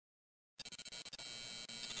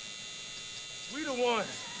We the ones.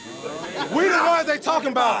 We the ones they talking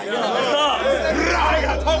about.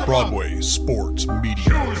 Broadway Sports Media.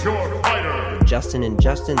 Choose your fighter. Justin and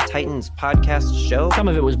Justin Titans podcast show. Some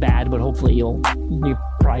of it was bad, but hopefully you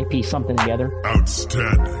probably piece something together.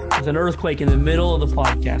 Outstanding. There's an earthquake in the middle of the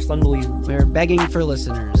podcast. Unbelievable. We're begging for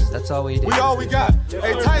listeners. That's all we do. We all we got.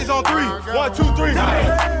 Hey, Titans on 3. 1, 2,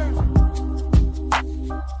 3.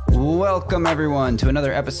 Welcome, everyone, to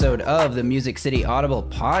another episode of the Music City Audible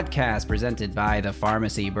podcast presented by The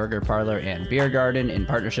Pharmacy, Burger Parlor, and Beer Garden in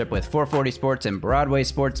partnership with 440 Sports and Broadway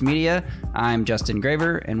Sports Media. I'm Justin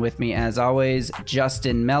Graver, and with me, as always,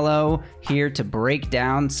 Justin Mello, here to break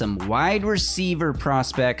down some wide receiver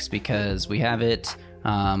prospects because we have it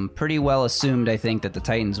pretty well assumed, I think, that the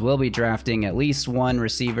Titans will be drafting at least one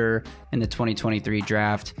receiver in the 2023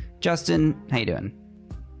 draft. Justin, how you doing?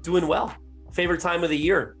 Doing well. Favorite time of the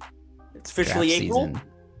year. It's officially Draft April. season.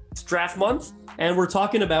 It's draft month, and we're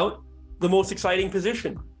talking about the most exciting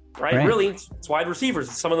position, right? Really, it's wide receivers.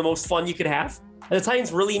 It's some of the most fun you could have. And the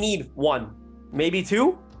Titans really need one, maybe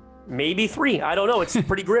two, maybe three. I don't know. It's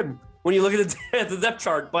pretty grim when you look at the depth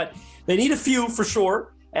chart, but they need a few for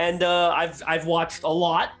sure. And I've watched a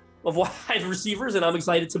lot of wide receivers, and I'm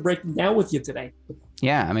excited to break them down with you today.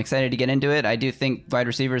 Yeah, I'm excited to get into it. I do think wide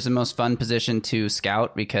receiver is the most fun position to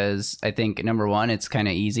scout because I think, number one, it's kind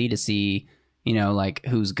of easy to see, like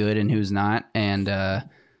who's good and who's not. And,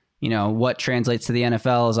 what translates to the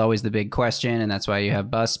NFL is always the big question, and that's why you have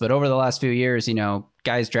busts. But over the last few years,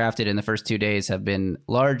 guys drafted in the first 2 days have been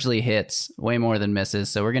largely hits, way more than misses.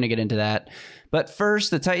 So we're going to get into that. But first,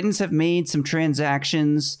 the Titans have made some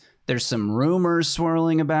transactions. There's some rumors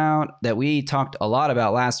swirling about that we talked a lot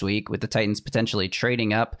about last week with the Titans potentially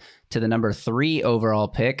trading up to the number 3 overall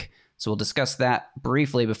pick. So we'll discuss that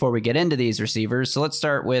briefly before we get into these receivers. So let's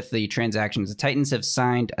start with the transactions. The Titans have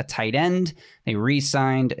signed a tight end. They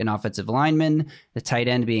re-signed an offensive lineman, the tight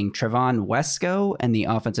end being Trevon Wesco and the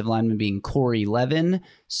offensive lineman being Corey Levin.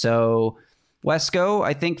 So Wesco,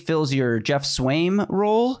 I think, fills your Jeff Swaim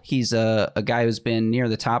role. He's a guy who's been near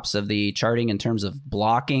the tops of the charting in terms of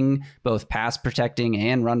blocking, both pass protecting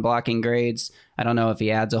and run blocking grades. I don't know if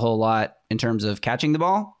he adds a whole lot in terms of catching the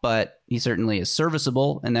ball, but he certainly is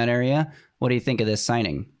serviceable in that area. What do you think of this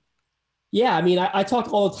signing? Yeah, I mean, I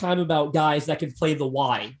talk all the time about guys that can play the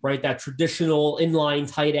Y, right? That traditional inline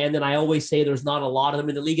tight end. And I always say there's not a lot of them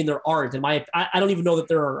in the league, and there aren't. And I don't even know that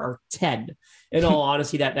there are 10, in all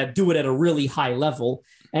honesty, that do it at a really high level.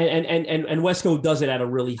 And Wesco does it at a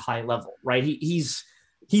really high level, right? He's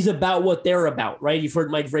about what they're about, right? You've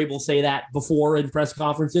heard Mike Vrabel say that before in press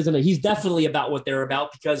conferences, and he's definitely about what they're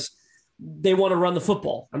about because they want to run the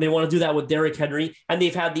football, and they want to do that with Derrick Henry. And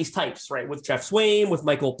they've had these types, right? With Jeff Swaim, with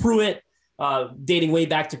Michael Pruitt, dating way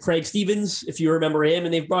back to Craig Stevens, if you remember him.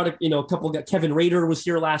 And they've brought a couple. Kevin Rader was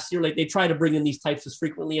here last year. Like, they try to bring in these types as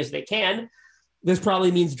frequently as they can. This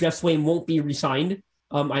probably means Jeff Swaim won't be re-signed.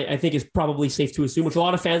 I think it's probably safe to assume, which a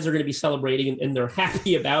lot of fans are going to be celebrating and they're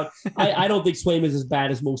happy about. I don't think Swaim is as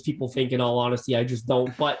bad as most people think, in all honesty. I just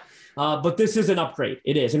don't. But this is an upgrade.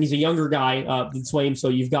 It is. And he's a younger guy than Swaim, so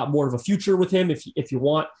you've got more of a future with him if you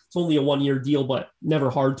want. It's only a 1-year deal, but never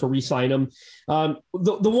hard to re-sign him. The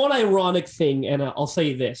one ironic thing, and I'll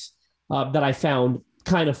say this, that I found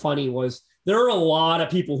kind of funny was there are a lot of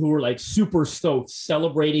people who were like super stoked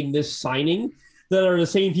celebrating this signing that are the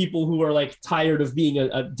same people who are like tired of being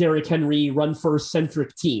a Derrick Henry run first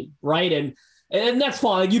centric team, right? And that's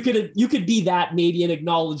fine. You could be that maybe and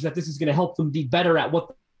acknowledge that this is going to help them be better at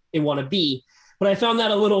what they want to be. But I found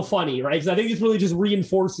that a little funny, right? Because I think this really just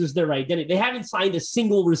reinforces their identity. They haven't signed a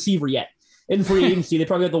single receiver yet in free agency. They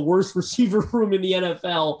probably have the worst receiver room in the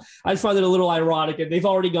NFL. I just find it a little ironic, and they've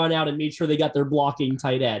already gone out and made sure they got their blocking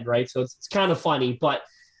tight end, right? So it's kind of funny, but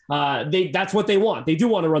that's what they want. They do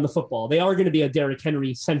want to run the football. They are going to be a Derrick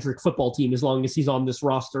Henry-centric football team as long as he's on this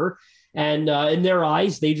roster. And in their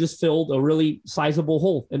eyes, they just filled a really sizable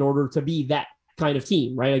hole in order to be that kind of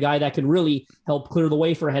team, right? A guy that can really help clear the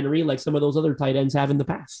way for Henry like some of those other tight ends have in the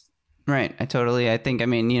past. Right. I think,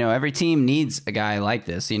 every team needs a guy like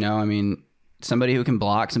this, somebody who can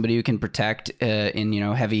block, somebody who can protect in,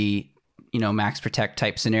 heavy, max protect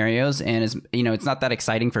type scenarios. And it's not that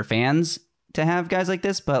exciting for fans to have guys like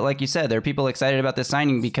this, but like you said, there are people excited about this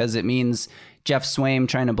signing because it means Jeff Swaim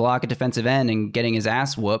trying to block a defensive end and getting his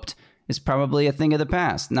ass whooped is probably a thing of the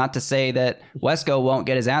past. Not to say that Wesco won't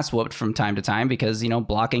get his ass whooped from time to time because,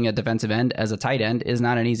 blocking a defensive end as a tight end is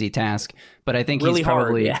not an easy task, but I think really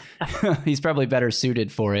he's probably better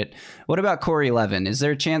suited for it. What about Corey Levin? Is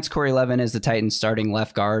there a chance Corey Levin is the Titans starting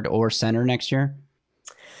left guard or center next year?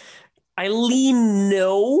 I lean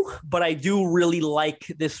no, but I do really like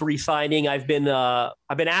this re-signing. I've been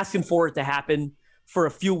asking for it to happen for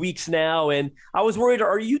a few weeks now, and I was worried.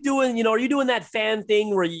 Are you doing that fan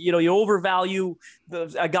thing where you overvalue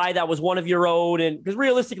a guy that was one of your own? And because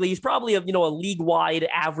realistically, he's probably a league-wide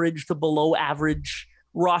average to below average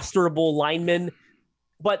rosterable lineman.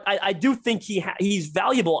 But I do think he's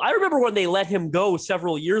valuable. I remember when they let him go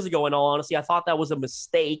several years ago, in all honesty, I thought that was a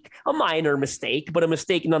mistake, a minor mistake, but a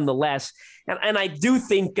mistake nonetheless. And I do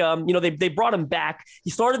think, they brought him back.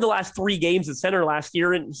 He started the last 3 games at center last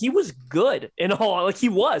year, and he was good.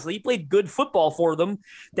 He played good football for them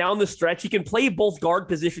down the stretch. He can play both guard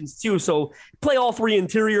positions too. So play all 3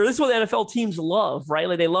 interior. This is what NFL teams love, right?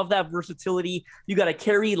 Like they love that versatility. You got to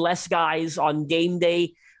carry less guys on game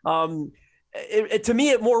day. To me,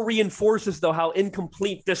 it more reinforces, though, how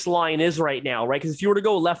incomplete this line is right now, right? Because if you were to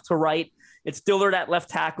go left to right, it's Dillard at left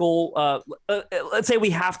tackle. Let's say we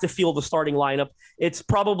have to field the starting lineup. It's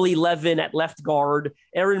probably Levin at left guard,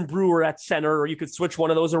 Aaron Brewer at center, or you could switch one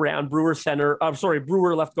of those around. Brewer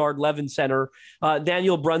left guard, Levin center,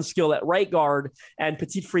 Daniel Brunskill at right guard, and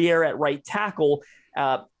Petit Frere at right tackle.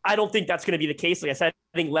 I don't think that's going to be the case. Like I said,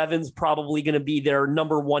 I think Levin's probably going to be their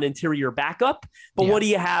number 1 interior backup. But what do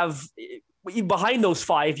you have behind those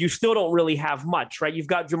 5? You still don't really have much, right? You've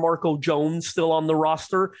got Jamarco Jones still on the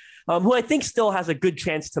roster, who I think still has a good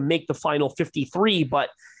chance to make the final 53, but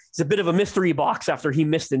it's a bit of a mystery box after he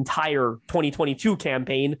missed the entire 2022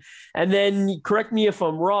 campaign. And then, correct me if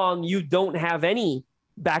I'm wrong, you don't have any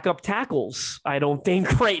backup tackles, I don't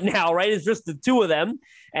think, right now, right? It's just the 2 of them.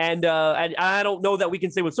 And I don't know that we can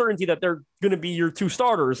say with certainty that they're going to be your 2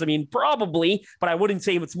 starters. I mean, probably, but I wouldn't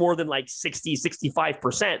say it's more than like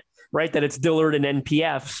 65%, right? That it's Dillard and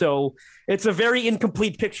NPF. So it's a very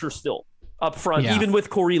incomplete picture still up front, even with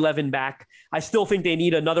Corey Levin back. I still think they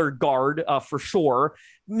need another guard for sure.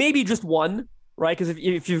 Maybe just one, right? Because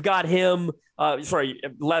if you've got him,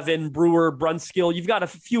 Levin, Brewer, Brunskill, you've got a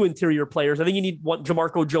few interior players. I think you need one,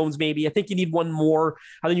 Jamarco Jones maybe. I think you need one more.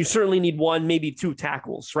 I think you certainly need 1, maybe 2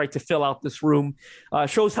 tackles, right, to fill out this room.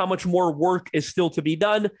 Shows how much more work is still to be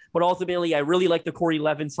done. But ultimately, I really like the Corey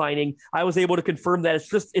Levin signing. I was able to confirm that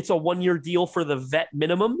it's a 1-year deal for the vet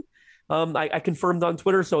minimum. I confirmed on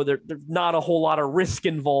Twitter, so there's not a whole lot of risk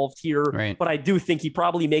involved here. Right. But I do think he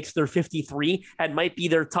probably makes their 53 and might be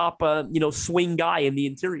their top, swing guy in the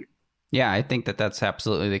interior. Yeah, I think that's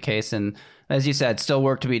absolutely the case. And as you said, still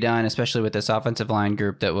work to be done, especially with this offensive line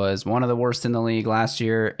group that was one of the worst in the league last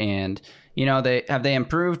year. And, they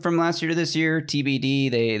improved from last year to this year?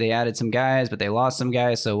 TBD. They added some guys, but they lost some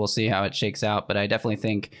guys. So we'll see how it shakes out. But I definitely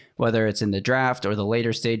think whether it's in the draft or the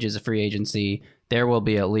later stages of free agency, there will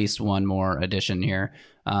be at least one more addition here,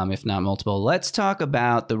 if not multiple. Let's talk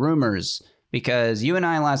about the rumors. Because you and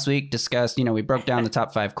I last week discussed, we broke down the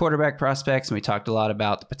top 5 quarterback prospects, and we talked a lot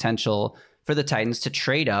about the potential for the Titans to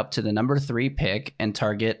trade up to the number 3 pick and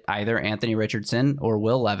target either Anthony Richardson or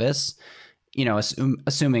Will Levis,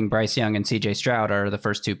 assuming Bryce Young and CJ Stroud are the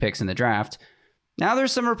first 2 picks in the draft. Now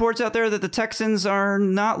there's some reports out there that the Texans are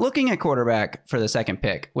not looking at quarterback for the 2nd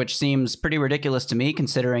pick, which seems pretty ridiculous to me,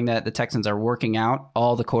 considering that the Texans are working out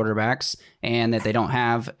all the quarterbacks and that they don't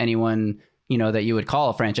have anyone that you would call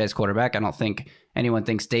a franchise quarterback. I don't think anyone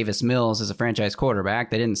thinks Davis Mills is a franchise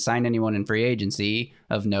quarterback. They didn't sign anyone in free agency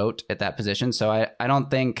of note at that position. So I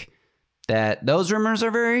don't think that those rumors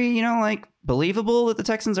are very, believable that the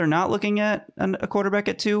Texans are not looking at a quarterback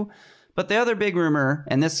at 2. But the other big rumor,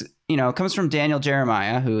 and this, comes from Daniel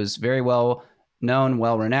Jeremiah, who's very well known,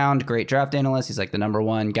 well-renowned, great draft analyst. He's like the number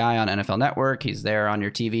 1 guy on NFL Network. He's there on your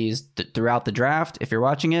TVs throughout the draft. If you're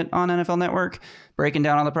watching it on NFL Network, breaking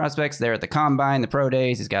down all the prospects there at the Combine, the Pro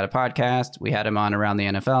Days. He's got a podcast. We had him on Around the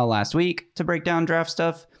NFL last week to break down draft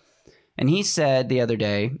stuff. And he said the other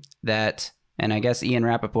day that, and I guess Ian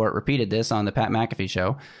Rappaport repeated this on the Pat McAfee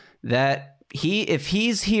show, that if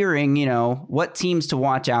he's hearing, what teams to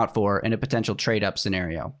watch out for in a potential trade-up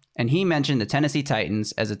scenario, and he mentioned the Tennessee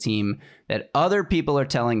Titans as a team that other people are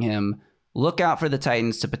telling him, look out for the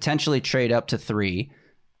Titans to potentially trade up to 3.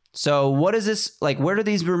 So what is this, where do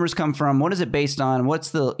these rumors come from? What is it based on?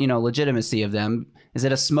 What's the, legitimacy of them? Is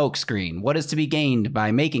it a smokescreen? What is to be gained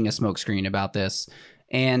by making a smokescreen about this?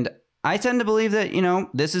 And I tend to believe that,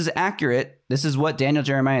 this is accurate. This is what Daniel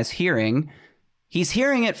Jeremiah is hearing. He's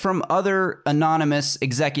hearing it from other anonymous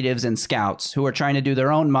executives and scouts who are trying to do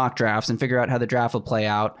their own mock drafts and figure out how the draft will play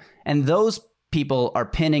out. And those people are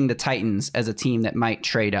pinning the Titans as a team that might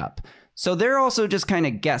trade up. So they're also just kind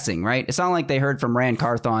of guessing, right? It's not like they heard from Rand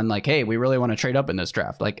Carthon, hey, we really want to trade up in this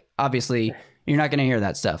draft. Obviously, you're not going to hear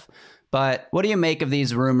that stuff. But what do you make of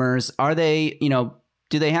these rumors? Are they,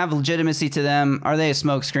 Do they have legitimacy to them? Are they a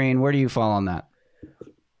smokescreen? Where do you fall on that?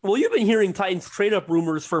 Well, you've been hearing Titans trade-up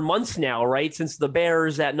rumors for months now, right? Since the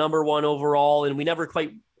Bears at number 1 overall, and we never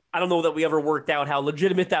quite – I don't know that we ever worked out how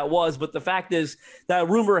legitimate that was, but the fact is that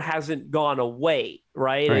rumor hasn't gone away,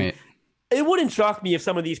 right? Right. It wouldn't shock me if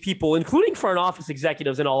some of these people, including front office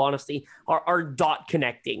executives, in all honesty, are dot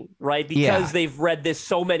connecting, right? Because they've read this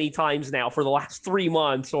so many times now for the last 3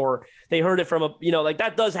 months, or they heard it from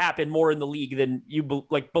that does happen more in the league than you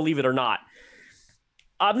believe it or not.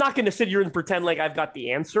 I'm not going to sit here and pretend like I've got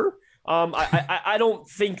the answer. I don't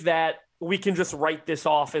think that we can just write this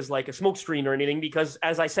off as like a smokescreen or anything, because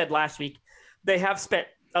as I said last week, they have spent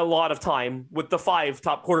a lot of time with the 5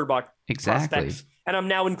 top quarterback prospects. And I'm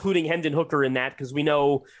now including Hendon Hooker in that because we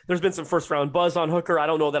know there's been some first-round buzz on Hooker. I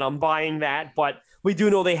don't know that I'm buying that, but we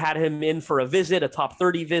do know they had him in for a visit, a top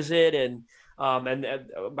 30 visit. And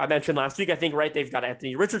I mentioned last week, I think, right, they've got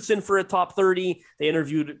Anthony Richardson for a top 30. They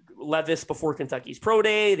interviewed Levis before Kentucky's pro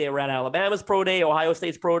day. They were at Alabama's pro day, Ohio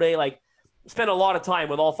State's pro day. Like, spent a lot of time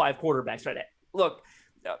with all 5 quarterbacks. Right? Look,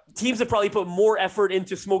 teams have probably put more effort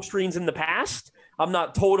into smoke screens in the past. I'm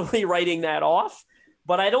not totally writing that off.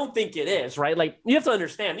 But I don't think it is, right? Like, you have to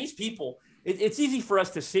understand, these people, it's easy for us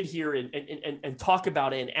to sit here and talk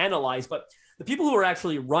about it and analyze, but the people who are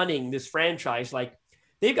actually running this franchise, like,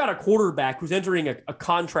 they've got a quarterback who's entering a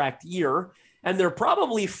contract year, and they're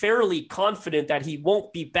probably fairly confident that he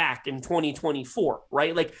won't be back in 2024,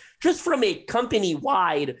 right? Like, just from a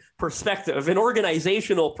company-wide perspective, an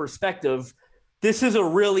organizational perspective, this is a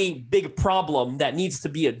really big problem that needs to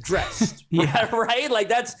be addressed, right? Like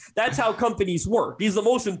that's how companies work. He's the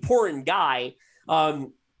most important guy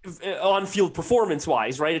on-field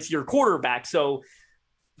performance-wise, right? It's your quarterback. So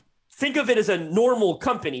think of it as a normal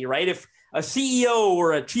company, right? If a CEO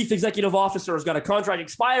or a chief executive officer has got a contract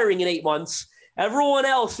expiring in 8 months, everyone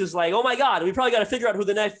else is like, oh my God, we probably got to figure out who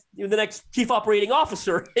the next chief operating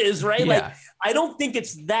officer is, right? Yeah. Like, I don't think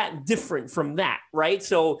it's that different from that, right?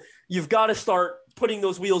 So you've got to start putting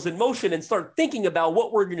those wheels in motion and start thinking about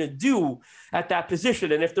what we're going to do at that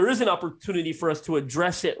position. And if there is an opportunity for us to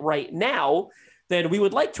address it right now, then we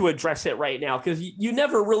would like to address it right now, because you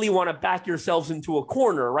never really want to back yourselves into a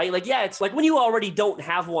corner, right? Like, yeah, it's like when you already don't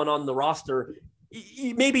have one on the roster,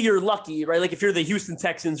 maybe you're lucky, right? Like if you're the Houston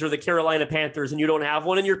Texans or the Carolina Panthers and you don't have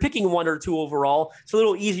one and you're picking 1 or 2 overall, it's a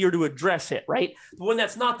little easier to address it, right? But when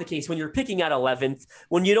that's not the case, when you're picking at 11th,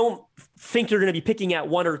 when you don't think you're going to be picking at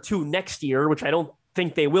 1 or 2 next year, which I don't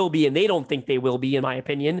think they will be, and they don't think they will be, in my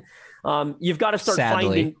opinion, you've got to start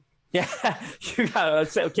finding... Yeah, you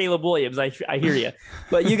got Caleb Williams. I hear you,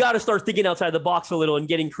 but you got to start thinking outside the box a little and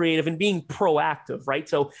getting creative and being proactive, right?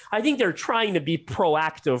 So I think they're trying to be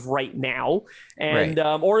proactive right now, and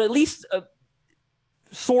or at least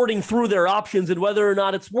sorting through their options and whether or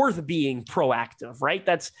not it's worth being proactive, right?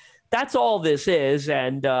 That's all this is,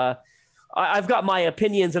 and I've got my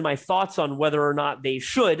opinions and my thoughts on whether or not they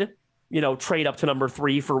should, trade up to number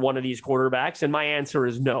 3 for one of these quarterbacks. And my answer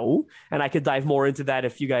is no. And I could dive more into that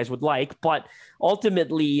if you guys would like. But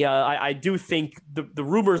ultimately, I do think the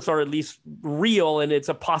rumors are at least real, and it's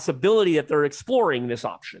a possibility that they're exploring this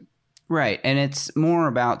option. Right. And it's more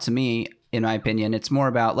about, to me, in my opinion, it's more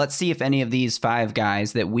about, let's see if any of these 5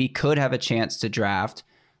 guys that we could have a chance to draft,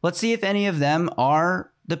 let's see if any of them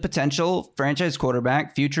are the potential franchise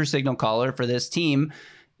quarterback, future signal caller for this team.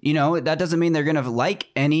 That doesn't mean they're going to like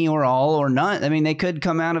any or all or none. I mean, they could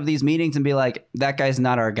come out of these meetings and be like, that guy's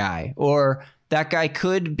not our guy. Or that guy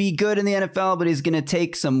could be good in the NFL, but he's going to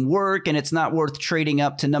take some work, and it's not worth trading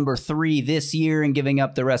up to number 3 this year and giving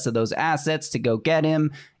up the rest of those assets to go get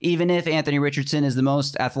him. Even if Anthony Richardson is the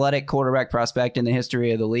most athletic quarterback prospect in the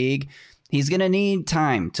history of the league, he's going to need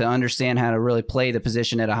time to understand how to really play the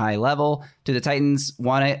position at a high level. Do the Titans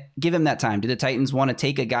want to give him that time? Do the Titans want to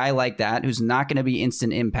take a guy like that who's not going to be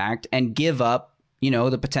instant impact and give up,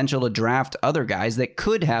 the potential to draft other guys that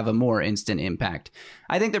could have a more instant impact?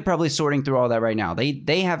 I think they're probably sorting through all that right now.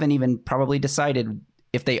 They haven't even probably decided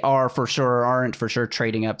if they are for sure or aren't for sure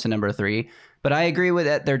trading up to number 3. But I agree with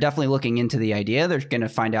that. They're definitely looking into the idea. They're going to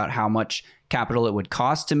find out how much capital it would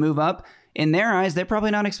cost to move up. In their eyes, they're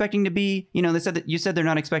probably not expecting to be, you said they're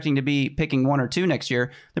not expecting to be picking 1 or 2 next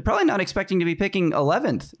year. They're probably not expecting to be picking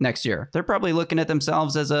 11th next year. They're probably looking at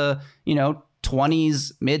themselves as a,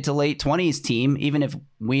 20s, mid to late 20s team, even if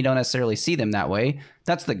we don't necessarily see them that way.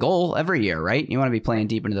 That's the goal every year, right? You want to be playing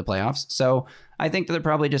deep into the playoffs. So I think that they're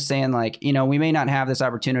probably just saying like, we may not have this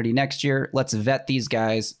opportunity next year. Let's vet these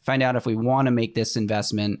guys, find out if we want to make this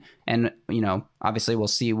investment. And, obviously we'll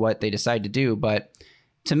see what they decide to do. But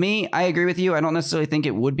to me, I agree with you. I don't necessarily think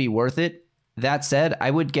it would be worth it. That said,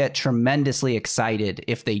 I would get tremendously excited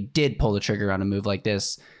if they did pull the trigger on a move like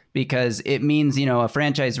this, because it means, a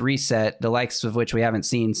franchise reset, the likes of which we haven't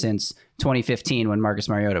seen since 2015 when Marcus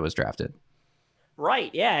Mariota was drafted.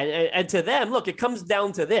 Right. Yeah. And to them, look, it comes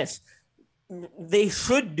down to this. They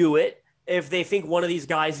should do it if they think one of these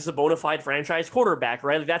guys is a bona fide franchise quarterback,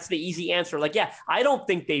 right? Like, that's the easy answer. Like, yeah, I don't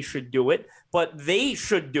think they should do it, but they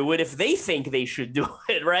should do it if they think they should do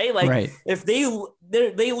it, right? Like, right. If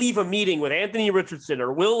they leave a meeting with Anthony Richardson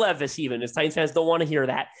or Will Levis, even, as Titans fans don't want to hear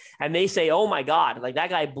that, and they say, oh my God, like,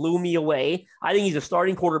 that guy blew me away. I think he's a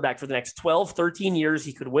starting quarterback for the next 12, 13 years.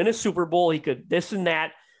 He could win a Super Bowl. He could this and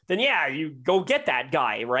that. Then, yeah, you go get that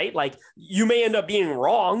guy, right? Like, you may end up being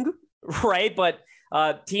wrong, right? But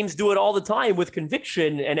teams do it all the time with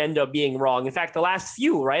conviction and end up being wrong. In fact, the last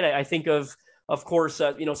few, right? I think of course,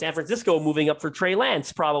 San Francisco moving up for Trey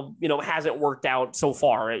Lance probably, hasn't worked out so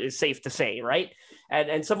far. It's safe to say, right?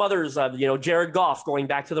 And some others, Jared Goff going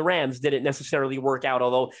back to the Rams didn't necessarily work out,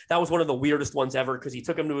 although that was one of the weirdest ones ever because he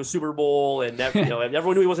took him to a Super Bowl and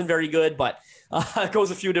everyone knew he wasn't very good, but it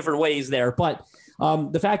goes a few different ways there. But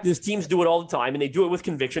the fact is, teams do it all the time, and they do it with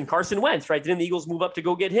conviction. Carson Wentz, right? Didn't the Eagles move up to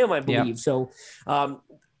go get him, I believe? Yeah. So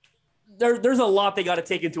there's a lot they got to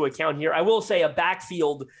take into account here. I will say a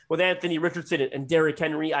backfield with Anthony Richardson and Derrick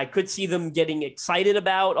Henry, I could see them getting excited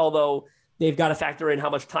about, although they've got to factor in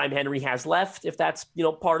how much time Henry has left, if that's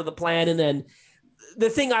part of the plan. And then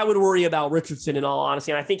the thing I would worry about Richardson, in all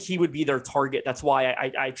honesty, and I think he would be their target. That's why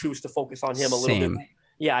I choose to focus on him a little bit.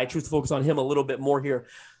 Yeah, I choose to focus on him a little bit more here.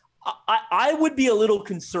 I would be a little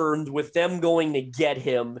concerned with them going to get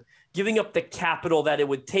him, giving up the capital that it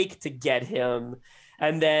would take to get him,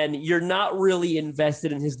 and then you're not really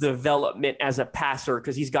invested in his development as a passer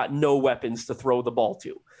because he's got no weapons to throw the ball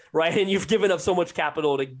to, right? And you've given up so much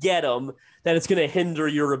capital to get him that it's going to hinder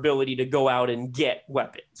your ability to go out and get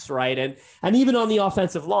weapons, right? And even on the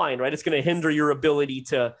offensive line, right, it's going to hinder your ability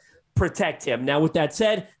to protect him. Now, with that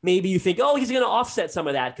said, maybe you think, he's going to offset some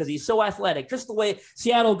of that because he's so athletic, just the way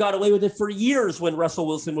Seattle got away with it for years when Russell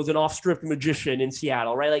Wilson was an off-script magician in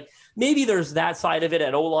Seattle, right? Like, maybe there's that side of it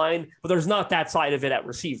at O-line, but there's not that side of it at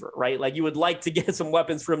receiver, right? Like, you would like to get some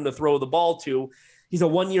weapons for him to throw the ball to. He's a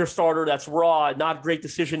one-year starter that's raw, not great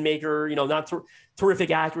decision maker, not terrific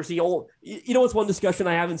accuracy. What's one discussion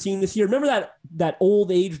I haven't seen this year? Remember that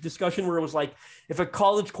old age discussion where it was like, if a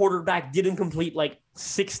college quarterback didn't complete like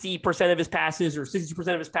 60% of his passes or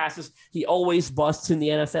 60% of his passes, he always busts in the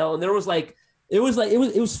NFL. And there was it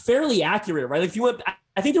was fairly accurate, right? Like, if you went,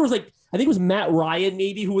 I think it was Matt Ryan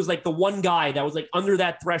maybe, who was like the one guy that was like under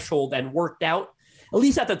that threshold and worked out. At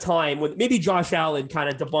least at the time, when maybe Josh Allen kind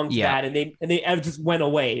of debunked that, and they just went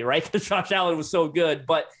away, right? Because Josh Allen was so good.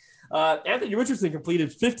 But Anthony Richardson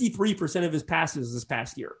completed 53% of his passes this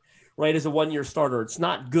past year, right? As a one-year starter, it's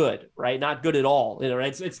not good, right? Not good at all.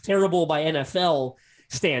 Right? It's terrible by NFL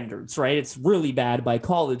standards, right? It's really bad by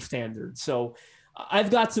college standards. So I've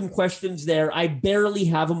got some questions there. I barely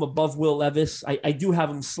have him above Will Levis. I do have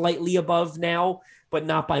him slightly above now, but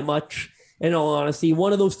not by much. In all honesty,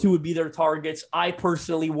 one of those two would be their targets. I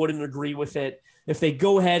personally wouldn't agree with it. If they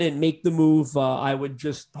go ahead and make the move, I would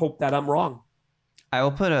just hope that I'm wrong. I will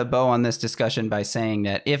put a bow on this discussion by saying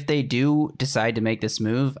that if they do decide to make this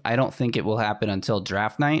move, I don't think it will happen until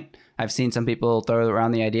draft night. I've seen some people throw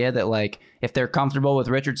around the idea that, like, if they're comfortable with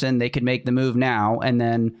Richardson, they could make the move now. And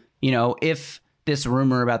then, if this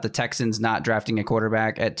rumor about the Texans not drafting a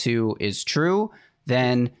quarterback at 2 is true,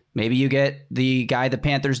 then maybe you get the guy the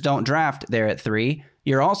Panthers don't draft there at 3.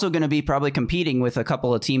 You're also going to be probably competing with a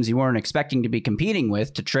couple of teams you weren't expecting to be competing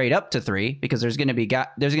with to trade up to 3, because there's going to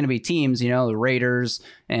be teams, the Raiders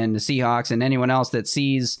and the Seahawks and anyone else that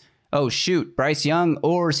sees, oh shoot, Bryce Young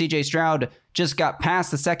or CJ Stroud just got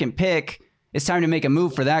past the second pick. It's time to make a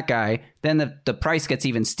move for that guy. Then the price gets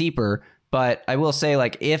even steeper. But I will say,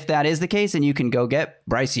 like, if that is the case and you can go get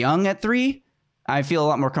Bryce Young at 3, I feel a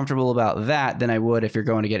lot more comfortable about that than I would if you're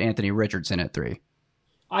going to get Anthony Richardson at 3.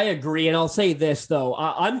 I agree. And I'll say this, though.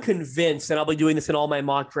 I'm convinced, and I'll be doing this in all my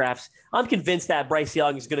mock drafts, I'm convinced that Bryce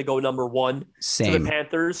Young is going to go number 1 to the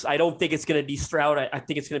Panthers. I don't think it's going to be Stroud. I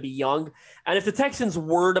think it's going to be Young. And if the Texans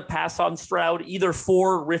were to pass on Stroud, either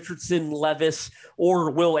for Richardson, Levis,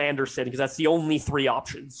 or Will Anderson, because that's the only 3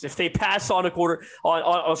 options. If they pass on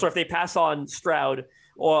if they pass on Stroud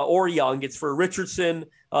or Young, it's for Richardson,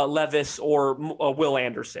 Levis, or Will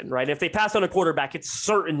Anderson, right? If they pass on a quarterback, it's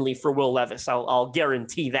certainly for Will Levis. I'll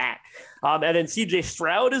guarantee that. And then CJ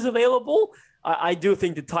Stroud is available. I do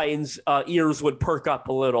think the Titans' ears would perk up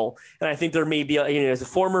a little. And I think there may be, as a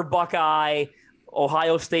former Buckeye,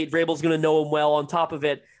 Ohio State, Vrabel's going to know him well. On top of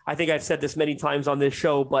it, I think I've said this many times on this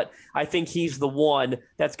show, but I think he's the one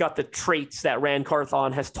that's got the traits that Ran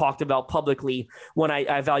Carthon has talked about publicly when I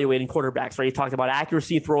evaluating quarterbacks, right? He talked about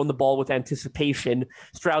accuracy, throwing the ball with anticipation.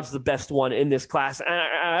 Stroud's the best one in this class. And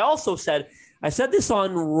I also said, I said this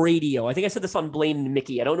on radio. I think I said this on Blaine and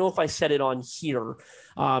Mickey. I don't know if I said it on here.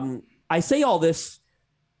 I say all this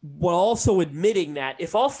while also admitting that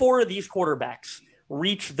if all four of these quarterbacks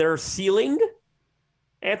reach their ceiling,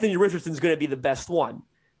 Anthony Richardson's going to be the best one,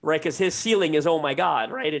 right? Because his ceiling is, oh my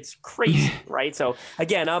God, right? It's crazy, right? So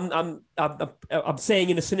again, I'm saying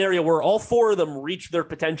in a scenario where all four of them reach their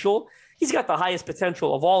potential, he's got the highest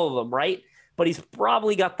potential of all of them, right? But he's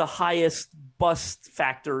probably got the highest bust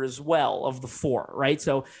factor as well of the four, right?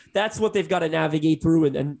 So that's what they've got to navigate through,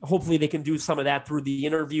 and hopefully they can do some of that through the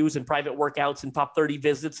interviews and private workouts and top 30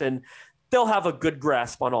 visits, and they'll have a good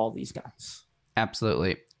grasp on all these guys.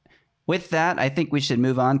 Absolutely. With that, I think we should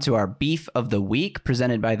move on to our beef of the week,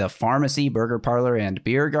 presented by the Pharmacy Burger Parlor and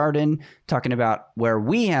Beer Garden, talking about where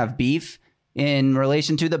we have beef in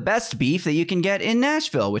relation to the best beef that you can get in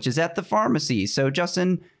Nashville, which is at the Pharmacy. So,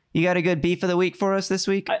 Justin, you got a good beef of the week for us this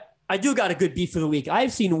week? I do got a good beef of the week.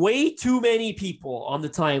 I've seen way too many people on the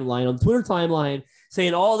timeline, on Twitter timeline,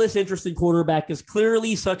 saying all this interesting quarterback is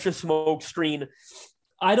clearly such a smokescreen.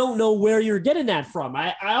 I don't know where you're getting that from.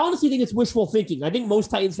 I honestly think it's wishful thinking. I think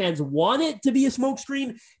most Titans fans want it to be a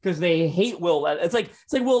smokescreen because they hate Will. It's like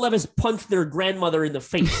Will Levis punched their grandmother in the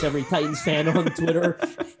face. Every Titans fan on Twitter,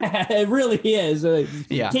 it really is.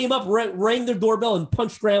 Came up, rang their doorbell, and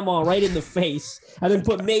punched grandma right in the face, and then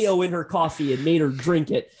put mayo in her coffee and made her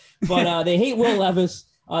drink it. But they hate Will Levis.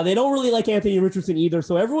 They don't really like Anthony Richardson either.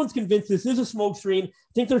 So everyone's convinced this is a smokescreen.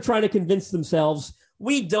 I think they're trying to convince themselves.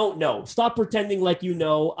 We don't know. Stop pretending like you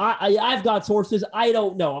know. I've got sources. I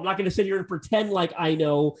don't know. I'm not going to sit here and pretend like I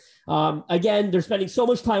know. Again, they're spending so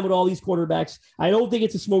much time with all these quarterbacks. I don't think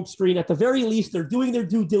it's a smoke screen. At the very least, they're doing their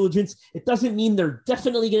due diligence. It doesn't mean they're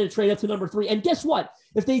definitely going to trade up to number 3. And guess what?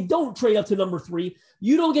 If they don't trade up to number 3,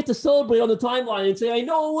 you don't get to celebrate on the timeline and say, I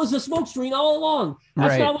know it was a smoke screen all along.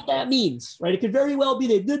 That's not what that means, right? It could very well be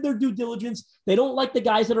they did their due diligence. They don't like the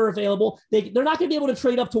guys that are available. They're not going to be able to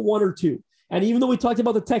trade up to 1 or 2. And even though we talked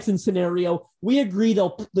about the Texans scenario, we agree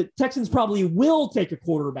the Texans probably will take a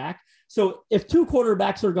quarterback. So if 2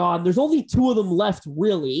 quarterbacks are gone, there's only 2 of them left,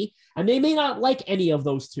 really. And they may not like any of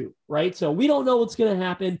those 2, right? So we don't know what's going to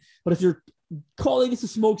happen. But if you're calling this a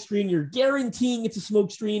smoke screen, you're guaranteeing it's a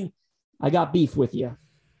smoke screen, I got beef with you.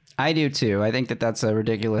 I do too. I think that's a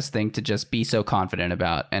ridiculous thing to just be so confident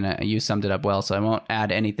about. And you summed it up well, so I won't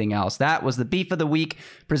add anything else. That was the beef of the week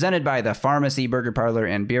presented by the Pharmacy Burger Parlor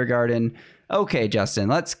and Beer Garden. Okay, Justin,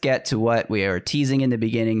 let's get to what we are teasing in the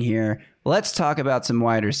beginning here. Let's talk about some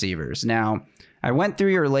wide receivers. Now, I went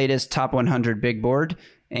through your latest top 100 big board,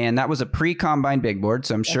 and that was a pre-combine big board,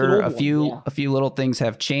 so I'm sure a few little things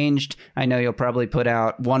have changed. I know you'll probably put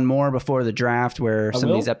out one more before the draft where some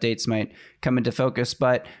of these updates might come into focus,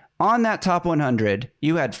 but on that top 100,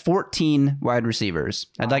 you had 14 wide receivers.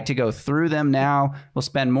 I'd like to go through them now. We'll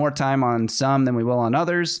spend more time on some than we will on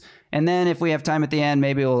others. And then if we have time at the end,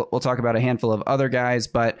 maybe we'll talk about a handful of other guys.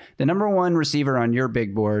 But the number 1 receiver on your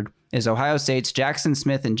big board is Ohio State's Jackson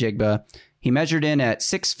Smith-Njigba. He measured in at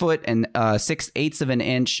 6 foot and 6/8 of an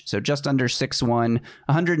inch, so just under 6'1",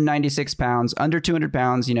 196 pounds, under 200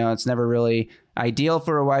 pounds. You know, it's never really ideal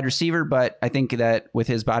for a wide receiver, but I think that with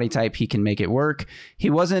his body type, he can make it work. He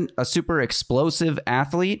wasn't a super explosive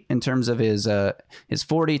athlete in terms of his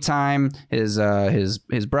 40 time, his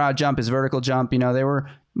broad jump, his vertical jump. You know, they were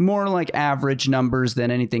more like average numbers than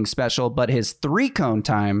anything special, but his 3-cone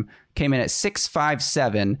time came in at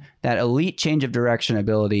 6.57, that elite change of direction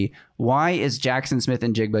ability. Why is Jackson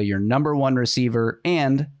Smith-Njigba your number 1 receiver,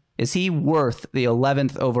 and is he worth the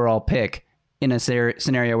 11th overall pick in a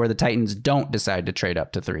scenario where the Titans don't decide to trade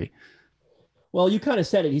up to 3? Well, you kind of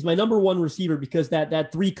said it. He's my number 1 receiver because that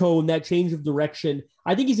 3-cone, that change of direction,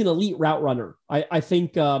 I think he's an elite route runner. I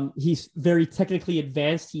think he's very technically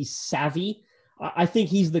advanced. He's savvy. I think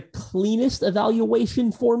he's the cleanest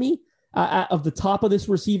evaluation for me of the top of this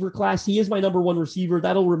receiver class. He is my number 1 receiver.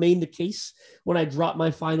 That'll remain the case when I drop my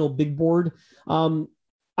final big board.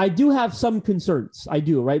 I do have some concerns. I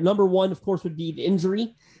do, right? Number 1, of course, would be the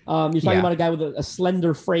injury. You're talking about a guy with a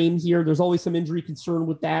slender frame here. There's always some injury concern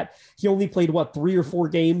with that. He only played, 3 or 4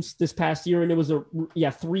 games this past year, and it was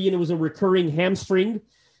 3, and it was a recurring hamstring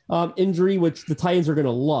injury, which the Titans are going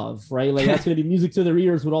to love, right? Like that's going to be music to their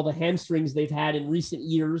ears with all the hamstrings they've had in recent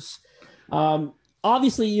years.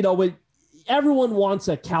 Obviously, you know, everyone wants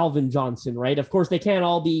a Calvin Johnson, right? Of course, they can't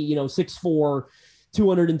all be, 6'4",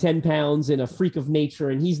 210 pounds and a freak of nature,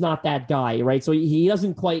 and he's not that guy, right? So he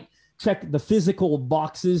doesn't quite check the physical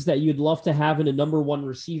boxes that you'd love to have in a number one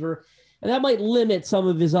receiver. And that might limit some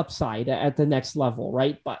of his upside at the next level,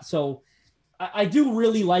 right? But so I do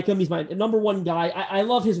really like him. He's my number one guy. I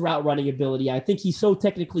love his route running ability. I think he's so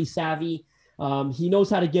technically savvy. He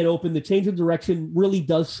knows how to get open. The change of direction really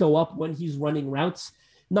does show up when he's running routes.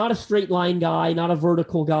 Not a straight line guy, not a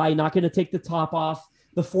vertical guy, not going to take the top off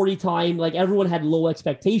the 40 time. Like everyone had low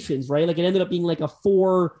expectations, right? Like it ended up being like a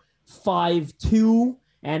 4.52,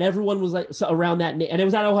 and everyone was like around that. And it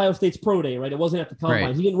was at Ohio State's pro day, right? It wasn't at the combine.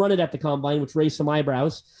 Right. He didn't run it at the combine, which raised some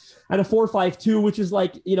eyebrows. And a 4.52, which is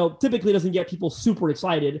like, typically doesn't get people super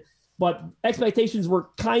excited, but expectations were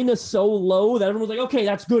kind of so low that everyone was like, okay,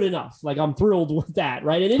 that's good enough. Like I'm thrilled with that,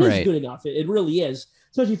 right? And it is good enough. It really is,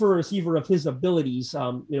 especially for a receiver of his abilities,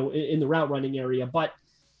 in the route running area. But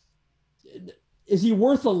is he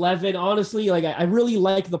worth 11? Honestly, like I really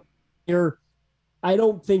like the player. I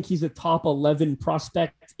don't think he's a top 11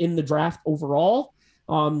 prospect in the draft overall.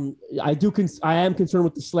 I am concerned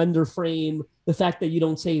with the slender frame, the fact that you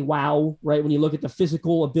don't say wow, right? When you look at the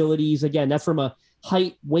physical abilities, again, that's from a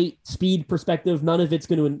height, weight, speed perspective. None of it's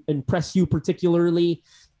going to impress you particularly.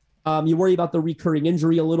 You worry about the recurring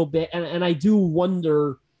injury a little bit. And I do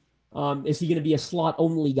wonder, is he going to be a slot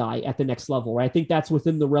only guy at the next level, right? I think that's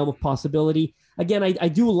within the realm of possibility. Again, I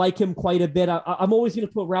do like him quite a bit. I'm always going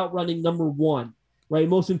to put route running number one, right?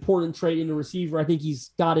 Most important trait in the receiver. I think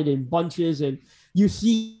he's got it in bunches, and you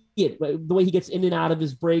see it, the way he gets in and out of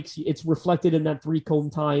his breaks. It's reflected in that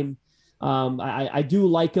 3-cone time. I do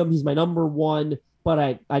like him. He's my number one,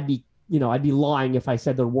 but I'd be lying if I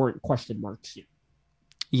said there weren't question marks here.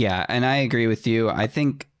 Yeah, and I agree with you. I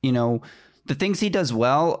think, the things he does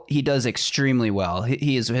well, he does extremely well.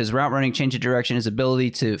 His route running, change of direction, his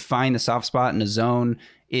ability to find the soft spot in the zone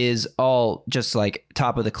is all just like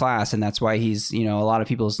top of the class. And that's why he's, a lot of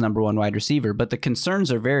people's number one wide receiver. But the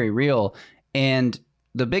concerns are very real. And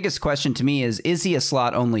the biggest question to me is he a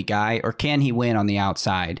slot only guy, or can he win on the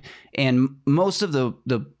outside? And most of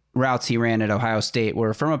the routes he ran at Ohio State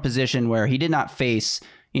were from a position where he did not face,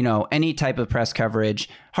 any type of press coverage,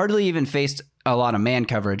 hardly even faced a lot of man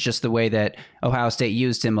coverage, just the way that Ohio State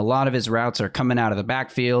used him. A lot of his routes are coming out of the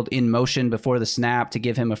backfield in motion before the snap to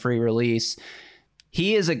give him a free release.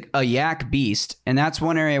 He is a yak beast. And that's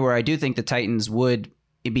one area where I do think the Titans would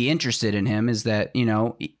be interested in him, is that,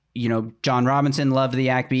 John Robinson loved the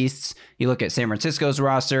yak beasts. You look at San Francisco's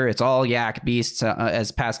roster, it's all yak beasts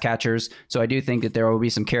as pass catchers. So I do think that there will be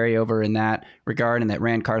some carryover in that regard, and that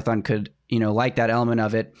Rand Carthon could, like that element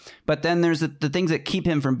of it. But then there's the things that keep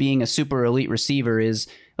him from being a super elite receiver is,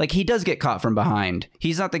 like, he does get caught from behind.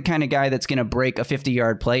 He's not the kind of guy that's going to break a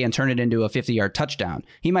 50-yard play and turn it into a 50-yard touchdown.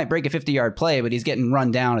 He might break a 50-yard play, but he's getting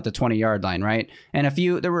run down at the 20-yard line, right? And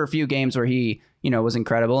there were a few games where he, was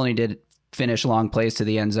incredible, and he did finish long plays to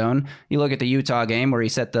the end zone. You look at the Utah game where he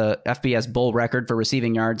set the FBS Bowl record for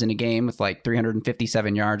receiving yards in a game with like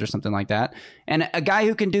 357 yards or something like that. And a guy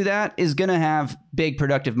who can do that is going to have big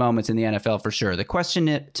productive moments in the NFL for sure. The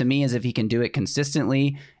question to me is if he can do it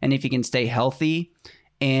consistently and if he can stay healthy.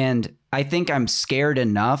 And I think I'm scared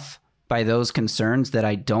enough by those concerns that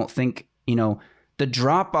I don't think, the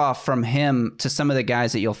drop off from him to some of the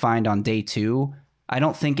guys that you'll find on day two, I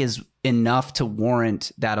don't think is enough to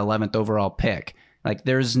warrant that 11th overall pick. Like,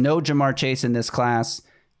 there's no Jamar Chase in this class.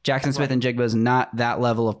 Jackson Smith and Jigba is not that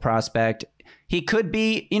level of prospect. He could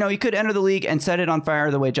be, he could enter the league and set it on fire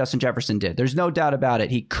the way Justin Jefferson did. There's no doubt about it.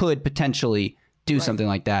 He could potentially do something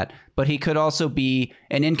like that, but he could also be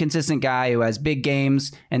an inconsistent guy who has big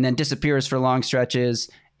games and then disappears for long stretches,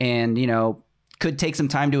 and, could take some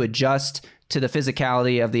time to adjust to the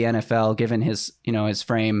physicality of the NFL given his, his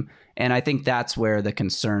frame. And I think that's where the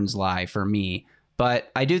concerns lie for me.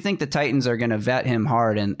 But I do think the Titans are going to vet him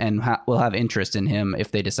hard and will have interest in him if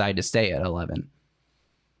they decide to stay at 11.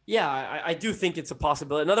 Yeah, I do think it's a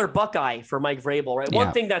possibility. Another Buckeye for Mike Vrabel, right?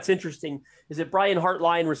 One thing that's interesting is that Brian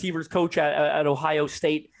Hartline, receivers coach at Ohio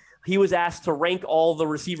State, he was asked to rank all the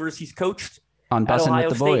receivers he's coached on Bussin'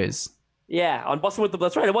 with the Boys. Yeah, on Bussin' with the Boys.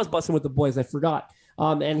 That's right, it was Bussin' with the Boys. I forgot.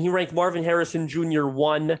 And he ranked Marvin Harrison Jr.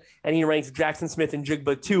 1, and he ranks Jackson Smith and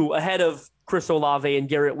Jigba 2, ahead of Chris Olave and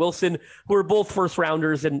Garrett Wilson, who are both first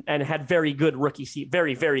rounders and had very good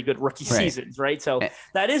very, very good rookie seasons, right? So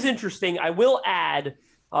that is interesting. I will add,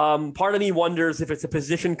 part of me wonders if it's a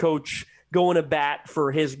position coach going to bat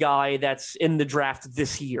for his guy that's in the draft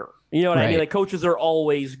this year. You know what I mean? Right. Like coaches are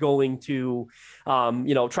always going to,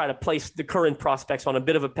 try to place the current prospects on a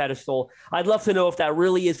bit of a pedestal. I'd love to know if that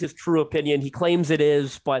really is his true opinion. He claims it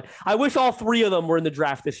is, but I wish all three of them were in the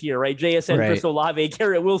draft this year, right? JSN, Right. Chris Olave,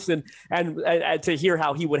 Garrett Wilson, and to hear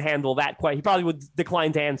how he would handle that. He probably would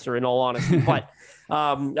decline to answer, in all honesty. But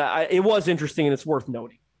it was interesting, and it's worth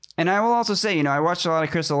noting. And I will also say, I watched a lot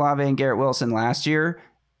of Chris Olave and Garrett Wilson last year,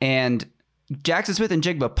 and Jackson Smith and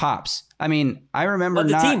Jigba pops. I mean, I remember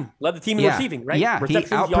led the team in receiving, right? Yeah,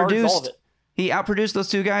 Receptions, yards, all of it. He outproduced those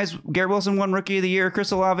two guys. Garrett Wilson won Rookie of the Year.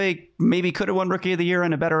 Chris Olave maybe could have won Rookie of the Year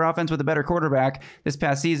in a better offense with a better quarterback this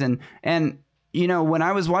past season. And, when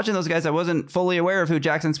I was watching those guys, I wasn't fully aware of who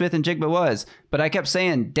Jackson Smith and Jigba was. But I kept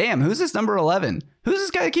saying, damn, who's this number 11? Who's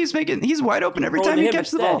this guy that keeps making... He's wide open every time he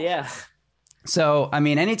catches the ball. Yeah. So, I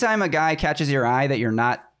mean, anytime a guy catches your eye that you're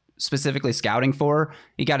not specifically scouting for,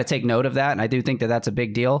 you got to take note of that. And I do think that that's a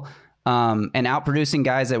big deal. And outproducing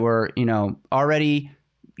guys that were, already,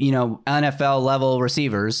 NFL level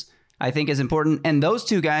receivers, I think is important. And those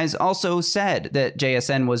two guys also said that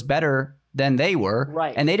JSN was better than they were.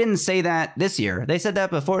 Right. And they didn't say that this year. They said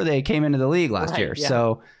that before they came into the league last year. Yeah.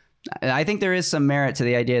 So I think there is some merit to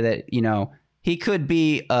the idea that, he could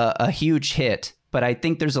be a huge hit, but I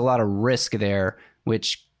think there's a lot of risk there,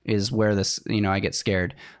 which is where this, I get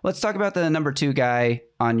scared. Let's talk about the number 2 guy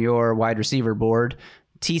on your wide receiver board,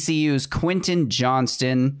 TCU's Quentin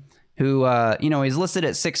Johnston, who, he's listed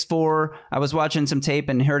at 6'4". I was watching some tape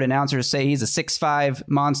and heard announcers say he's a 6'5"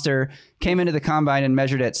 monster, came into the combine and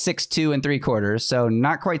measured at 6'2 3/4. So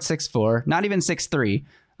not quite 6'4", not even 6'3".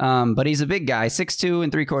 But he's a big guy, 6'2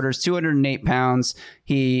 3/4, 208 pounds.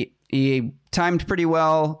 He timed pretty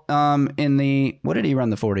well in the, what did he run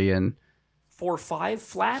the 40 in? 4.5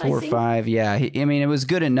 flat, 4.5, yeah. It was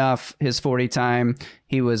good enough, his 40 time.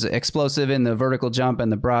 He was explosive in the vertical jump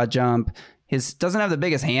and the broad jump. His doesn't have the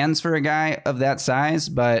biggest hands for a guy of that size,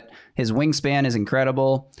 but his wingspan is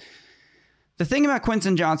incredible. The thing about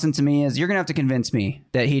Quentin Johnston to me is you're going to have to convince me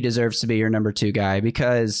that he deserves to be your number 2 guy,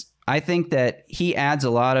 because I think that he adds a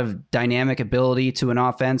lot of dynamic ability to an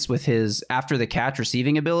offense with his after the catch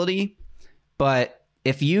receiving ability. But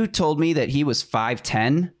if you told me that he was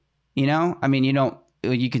 5'10",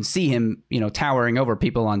 you can see him, towering over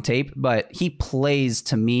people on tape, but he plays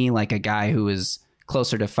to me like a guy who is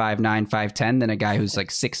closer to 5'9", 5'10" than a guy who's like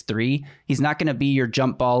 6'3". He's not going to be your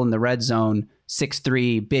jump ball in the red zone,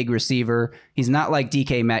 6'3", big receiver. He's not like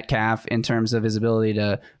DK Metcalf in terms of his ability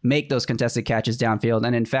to make those contested catches downfield.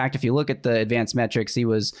 And in fact, if you look at the advanced metrics, he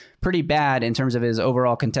was pretty bad in terms of his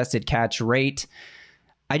overall contested catch rate.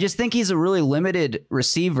 I just think he's a really limited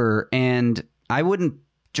receiver, and I wouldn't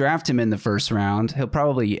draft him in the first round. He'll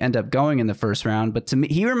probably end up going in the first round, but to me,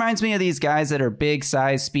 he reminds me of these guys that are big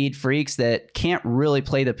size speed freaks that can't really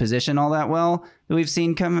play the position all that well that we've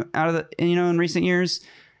seen come out of the, in recent years.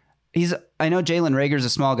 I know Jalen Reagor's a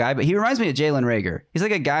small guy, but he reminds me of Jalen Reagor. He's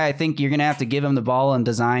like a guy I think you're going to have to give him the ball and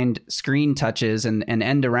designed screen touches and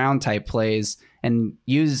end around type plays and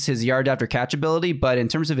use his yard after catch ability. But in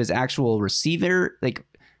terms of his actual receiver, like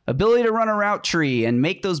ability to run a route tree and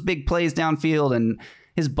make those big plays downfield, and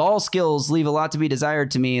his ball skills leave a lot to be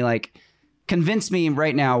desired to me. Like, convince me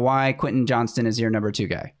right now why Quentin Johnston is your number 2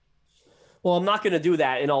 guy. Well, I'm not going to do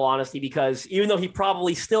that in all honesty, because even though he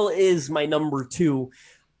probably still is my number 2,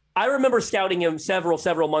 I remember scouting him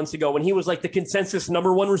several months ago when he was like the consensus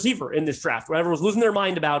number 1 receiver in this draft, where everyone was losing their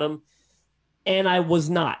mind about him. And I was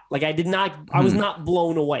not. I was not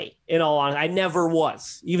blown away, in all honesty. I never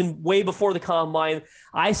was. Even way before the combine,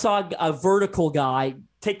 I saw a vertical guy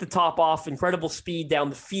take the top off, incredible speed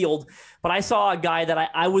down the field. But I saw a guy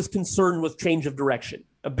that I was concerned with change of direction,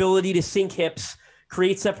 ability to sink hips,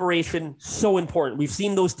 create separation, so important. We've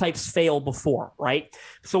seen those types fail before, right?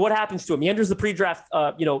 So what happens to him? He enters the pre-draft,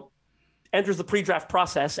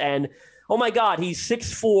 process, and oh my God, he's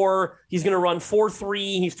 6'4", he's going to run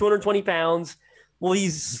 4.3, he's 220 pounds. Well,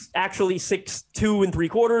 he's actually 6'2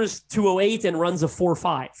 3/4, 208, and runs a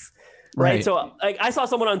 4.5. Right. So I saw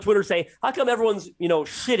someone on Twitter say, how come everyone's,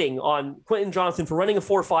 shitting on Quentin Johnston for running a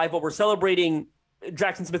 4.5, but we're celebrating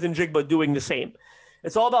Jackson Smith and Jigba doing the same?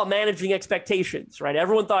 It's all about managing expectations, right?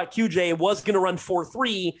 Everyone thought QJ was going to run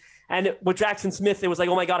 4.3, and with Jackson Smith, it was like,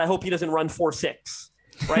 oh my God, I hope he doesn't run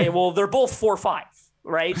 4.6, right? Well, they're both 4.5,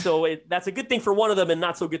 right? So that's a good thing for one of them and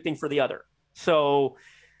not so good thing for the other. So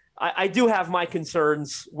I do have my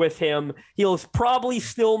concerns with him. He'll probably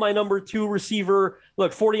still my number 2 receiver.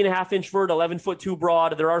 Look, 40.5-inch vert, 11'2"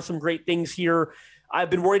 broad. There are some great things here. I've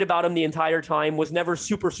been worried about him the entire time, was never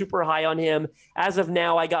super, super high on him. As of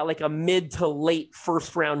now, I got like a mid to late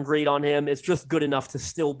first round grade on him. It's just good enough to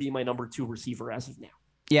still be my number 2 receiver as of now.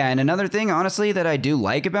 Yeah, and another thing, honestly, that I do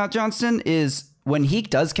like about Johnston is when he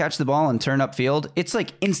does catch the ball and turn upfield, it's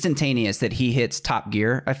like instantaneous that he hits top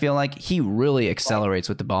gear. I feel like he really accelerates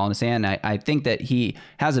with the ball in his hand. I think that he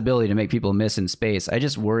has ability to make people miss in space. I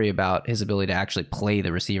just worry about his ability to actually play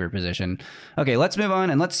the receiver position. Okay, let's move on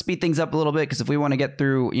and let's speed things up a little bit, because if we want to get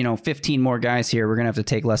through, 15 more guys here, we're going to have to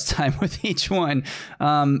take less time with each one.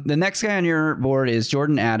 The next guy on your board is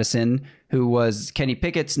Jordan Addison, who was Kenny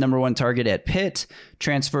Pickett's number one target at Pitt,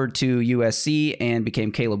 transferred to USC and became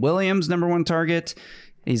Caleb Williams' number one target.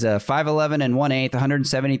 He's a 5'11 and 1/8,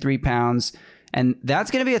 173 pounds. And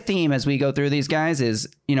that's going to be a theme as we go through these guys is,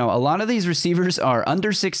 a lot of these receivers are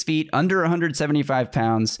under 6 feet, under 175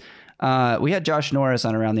 pounds. We had Josh Norris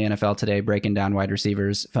on Around the NFL today breaking down wide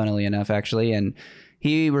receivers, funnily enough, actually. And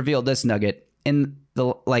he revealed this nugget. In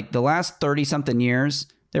the last 30-something years,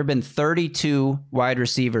 there have been 32 wide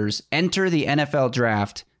receivers enter the NFL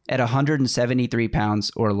draft at 173 pounds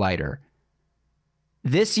or lighter.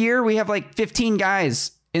 This year, we have 15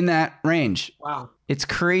 guys in that range. Wow. It's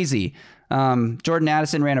crazy. Jordan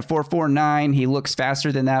Addison ran a 4.49. He looks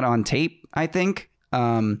faster than that on tape, I think.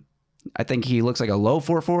 I think he looks like a low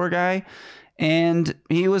 4.4 guy. And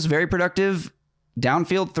he was very productive,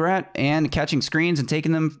 downfield threat, and catching screens and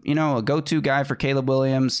taking them, a go-to guy for Caleb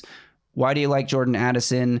Williams. Why do you like Jordan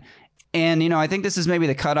Addison? And, I think this is maybe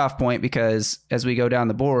the cutoff point, because as we go down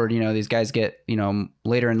the board, these guys get,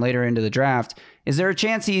 later and later into the draft. Is there a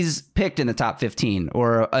chance he's picked in the top 15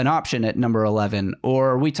 or an option at number 11? Or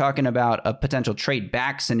are we talking about a potential trade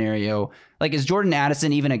back scenario? Is Jordan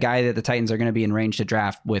Addison even a guy that the Titans are going to be in range to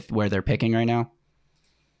draft with where they're picking right now?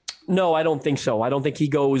 No, I don't think so. I don't think he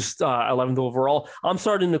goes 11th overall. I'm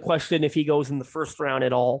starting to question if he goes in the first round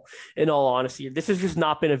at all, in all honesty. This has just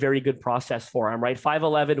not been a very good process for him, right?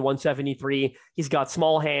 5'11", 173. He's got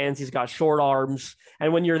small hands. He's got short arms.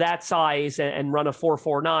 And when you're that size and run a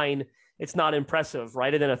 4.49, it's not impressive,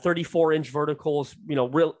 right? And then a 34-inch vertical is,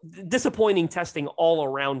 real disappointing testing all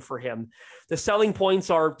around for him. The selling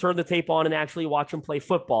points are turn the tape on and actually watch him play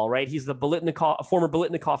football, right? He's the former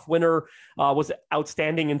Biletnikoff winner, was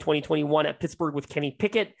outstanding in 2021 at Pittsburgh with Kenny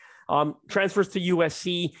Pickett, transfers to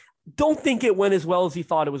USC. Don't think it went as well as he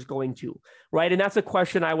thought it was going to, right? And that's a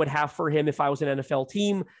question I would have for him if I was an NFL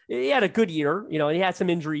team. He had a good year, he had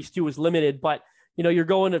some injuries too, was limited, but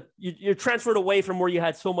you're transferred away from where you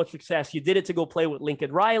had so much success. You did it to go play with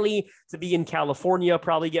Lincoln Riley, to be in California,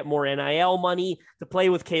 probably get more NIL money, to play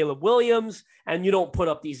with Caleb Williams, and you don't put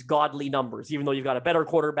up these godly numbers, even though you've got a better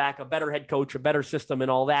quarterback, a better head coach, a better system,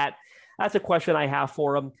 and all that. That's a question I have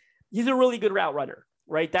for him. He's a really good route runner,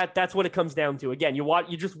 right? That's what it comes down to. Again,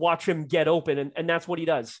 you just watch him get open, and that's what he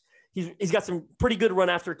does. He's got some pretty good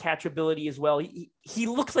run after catch ability as well. He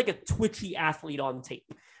looks like a twitchy athlete on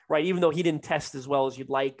tape, right? Even though he didn't test as well as you'd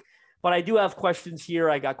like. But I do have questions here.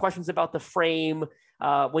 I got questions about the frame.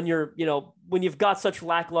 When you've got such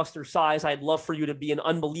lackluster size, I'd love for you to be an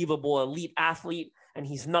unbelievable elite athlete. And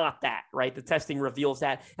he's not that, right? The testing reveals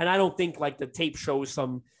that. And I don't think the tape shows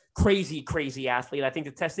some crazy athlete. I think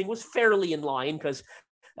the testing was fairly in line because,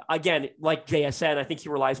 again, like JSN, I think he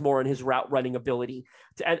relies more on his route running ability.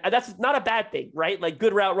 And that's not a bad thing, right?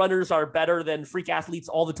 Good route runners are better than freak athletes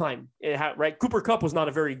all the time, right? Cooper Kupp was not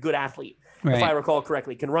a very good athlete, right, if I recall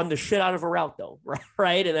correctly. Can run the shit out of a route, though,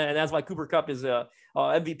 right? And that's why Cooper Kupp is a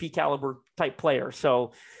MVP caliber type player.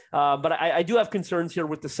 So, but I do have concerns here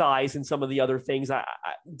with the size and some of the other things. I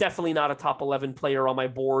definitely not a top 11 player on my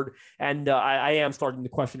board. And I am starting to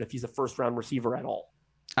question if he's a first-round receiver at all.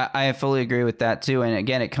 I fully agree with that too. And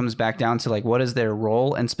again, it comes back down to what is their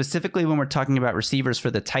role? And specifically when we're talking about receivers for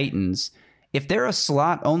the Titans, if they're a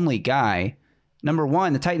slot only guy, number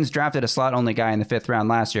one, the Titans drafted a slot only guy in the 5th round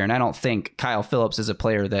last year. And I don't think Kyle Phillips is a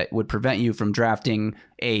player that would prevent you from drafting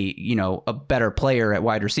a better player at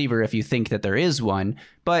wide receiver if you think that there is one.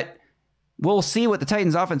 But we'll see what the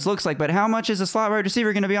Titans offense looks like. But how much is a slot wide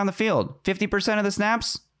receiver going to be on the field? 50% of the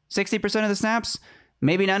snaps? 60% of the snaps?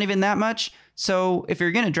 Maybe not even that much. So if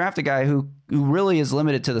you're going to draft a guy who really is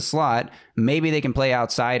limited to the slot, maybe they can play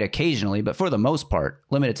outside occasionally, but for the most part,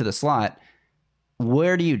 limited to the slot,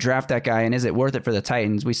 where do you draft that guy, and is it worth it for the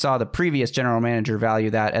Titans? We saw the previous general manager value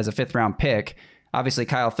that as a 5th round pick. Obviously,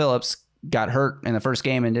 Kyle Phillips got hurt in the first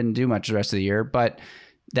game and didn't do much the rest of the year, but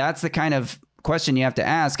that's the kind of question you have to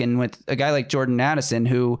ask. And with a guy like Jordan Addison,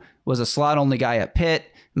 who was a slot-only guy at Pitt,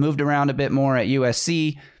 moved around a bit more at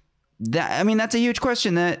USC, that's a huge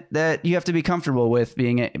question that you have to be comfortable with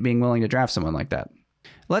being willing to draft someone like that.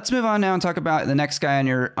 Let's move on now and talk about the next guy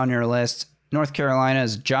on your list. North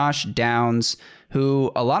Carolina's Josh Downs,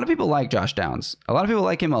 who a lot of people like Josh Downs. A lot of people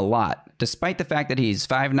like him a lot, despite the fact that he's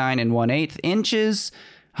 5'9 and 1/8 inches.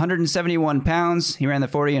 171 pounds. He ran the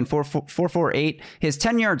 40 in 4.48. His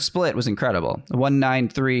 10-yard split was incredible. A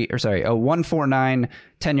 149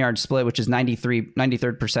 10-yard split, which is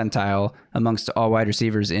 93rd percentile amongst all wide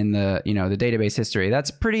receivers in the database history. That's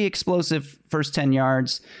pretty explosive first 10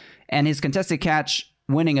 yards. And his contested catch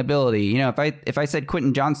winning ability. If I said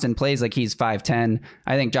Quentin Johnston plays like he's 5'10",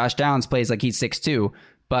 I think Josh Downs plays like he's 6'2".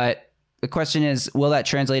 But the question is, will that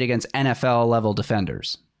translate against NFL level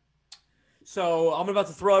defenders? So I'm about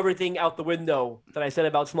to throw everything out the window that I said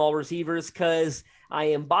about small receivers because I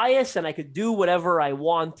am biased and I could do whatever I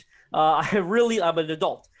want. I'm an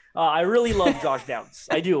adult. I really love Josh Downs.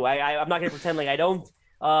 I do. I'm not going to pretend like I don't.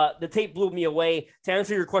 The tape blew me away. To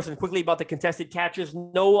answer your question quickly about the contested catches,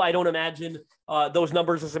 no, I don't imagine those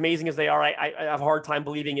numbers as amazing as they are. I have a hard time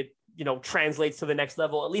believing it, translates to the next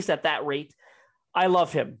level, at least at that rate. I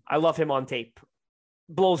love him. I love him on tape.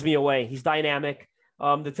 Blows me away. He's dynamic.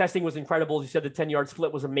 The testing was incredible. As you said, the 10-yard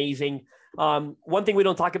split was amazing. One thing we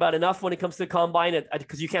don't talk about enough when it comes to the combine,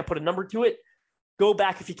 because you can't put a number to it, go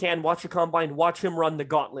back if you can, watch the combine, watch him run the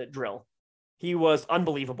gauntlet drill. He was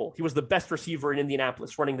unbelievable. He was the best receiver in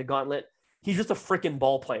Indianapolis running the gauntlet. He's just a freaking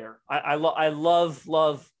ball player. I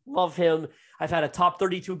love him. I've had a top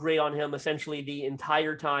 32 grade on him essentially the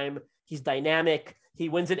entire time. He's dynamic. He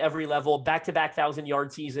wins at every level, back-to-back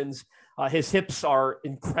 1,000-yard seasons. His hips are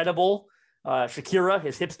incredible. Shakira,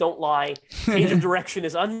 his hips don't lie. Change of direction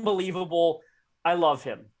is unbelievable. I love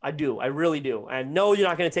him. I do. I really do. And no, you're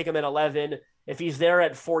not going to take him at 11. If he's there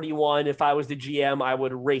at 41, if I was the GM, I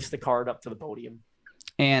would race the card up to the podium.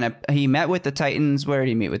 And he met with the Titans. Where did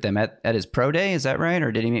he meet with them? At his pro day? Is that right?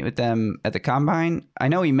 Or did he meet with them at the combine? I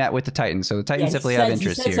know he met with the Titans, so the Titans definitely have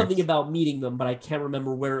interest here. He said something about meeting them, but I can't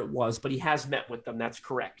remember where it was. But he has met with them. That's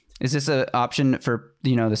correct. Is this an option for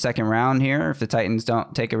the second round here? If the Titans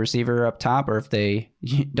don't take a receiver up top, or if they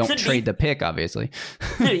don't trade the pick, obviously.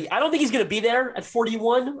 I don't think he's going to be there at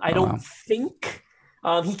 41. I don't think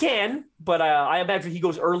he can, but I imagine he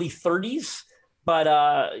goes early 30s. But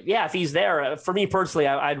if he's there, for me personally,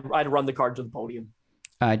 I'd run the card to the podium.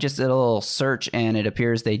 Just a little search, and it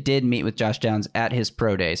appears they did meet with Josh Downs at his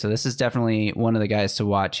pro day. So this is definitely one of the guys to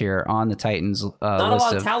watch here on the Titans list. Not a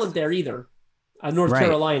lot of talent there either. North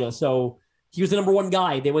Carolina. So he was the number one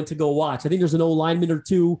guy they went to go watch. I think there's an old lineman or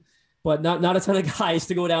two, but not a ton of guys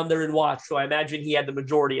to go down there and watch. So I imagine he had the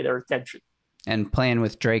majority of their attention. And playing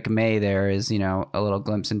with Drake May there is, a little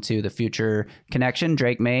glimpse into the future connection.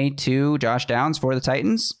 Drake May to Josh Downs for the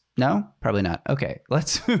Titans? No, probably not. Okay,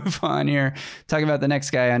 let's move on here. Talk about the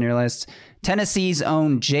next guy on your list. Tennessee's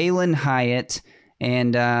own Jalin Hyatt.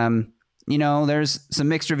 And, there's some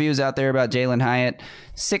mixed reviews out there about Jalin Hyatt.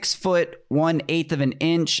 6 foot 1/8 of an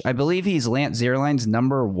inch. I believe he's Lance Zierlein's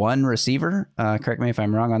number one receiver. Correct me if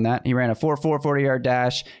I'm wrong on that. He ran a 4.4 40-yard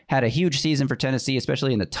dash. Had a huge season for Tennessee,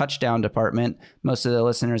 especially in the touchdown department. Most of the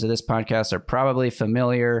listeners of this podcast are probably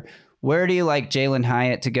familiar. Where do you like Jalin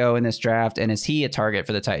Hyatt to go in this draft? And is he a target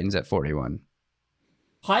for the Titans at 41?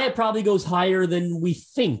 Hyatt probably goes higher than we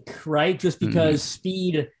think, right? Just because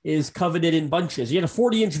speed is coveted in bunches. He had a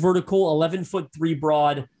 40-inch vertical, 11'3"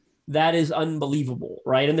 broad. That is unbelievable,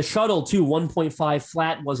 right? And the shuttle, too, 1.5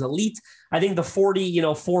 flat was elite. I think the 40,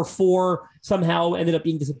 4.4 somehow ended up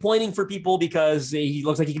being disappointing for people because he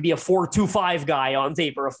looks like he could be a 4.25 guy on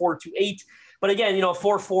tape or a 4.28. But again,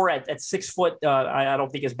 4.4 at 6 foot, I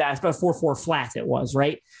don't think is bad, but 4.4 flat it was,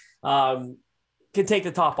 right? Can take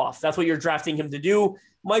the top off. That's what you're drafting him to do.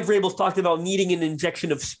 Mike Vrabel's talked about needing an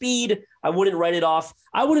injection of speed. I wouldn't write it off.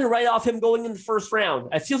 I wouldn't write off him going in the first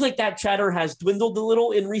round. It feels like that chatter has dwindled a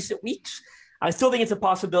little in recent weeks. I still think it's a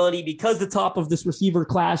possibility because the top of this receiver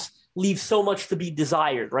class leaves so much to be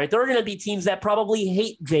desired, right? There are going to be teams that probably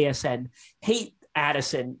hate JSN, hate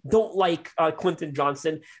Addison, don't like Quentin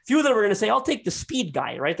Johnston. A few of them are going to say, I'll take the speed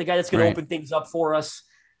guy, right? The guy that's going to open things up for us.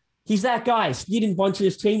 He's that guy. Speed in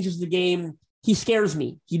bunches, changes the game. He scares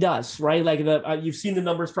me. He does, right? Like you've seen the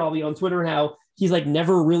numbers probably on Twitter, how he's like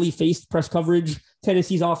never really faced press coverage.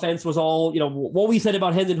 Tennessee's offense was all, what we said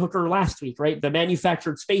about Hendon Hooker last week, right? The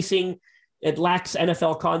manufactured spacing, it lacks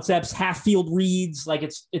NFL concepts, half field reads. Like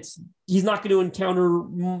he's not going to encounter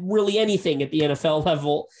really anything at the NFL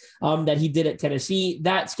level that he did at Tennessee.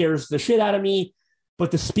 That scares the shit out of me.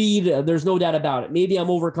 But the speed, there's no doubt about it. Maybe I'm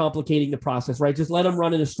overcomplicating the process, right? Just let him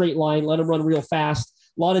run in a straight line, let him run real fast.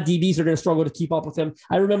 A lot of DBs are going to struggle to keep up with him.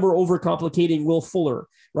 I remember overcomplicating Will Fuller,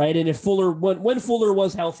 right? And if Fuller, when Fuller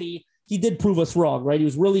was healthy, he did prove us wrong, right? He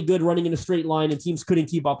was really good running in a straight line and teams couldn't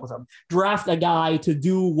keep up with him. Draft a guy to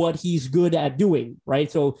do what he's good at doing,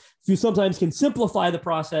 right? So if you sometimes can simplify the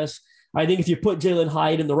process, I think if you put Jalen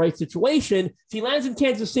Hyatt in the right situation, if he lands in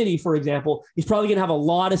Kansas City, for example, he's probably going to have a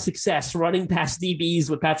lot of success running past DBs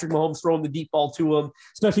with Patrick Mahomes throwing the deep ball to him,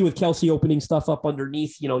 especially with Kelsey opening stuff up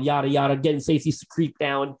underneath, yada, yada, getting safeties to creep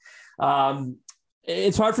down.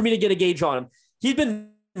 It's hard for me to get a gauge on him. He's been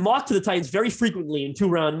mocked to the Titans very frequently in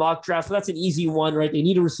 2-round mock drafts. So that's an easy one, right? They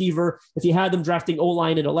need a receiver. If you had them drafting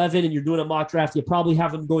O-line at 11 and you're doing a mock draft, you probably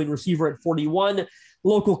have them going receiver at 41.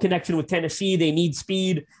 Local connection with Tennessee. They need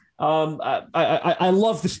speed. I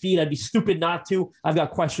love the speed. I'd be stupid not to. I've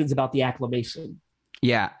got questions about the acclimation.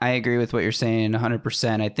 Yeah, I agree with what you're saying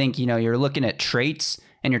 100%. I think, you're looking at traits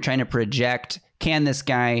and you're trying to project, can this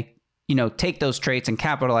guy, take those traits and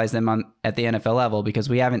capitalize them at the NFL level, because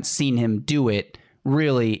we haven't seen him do it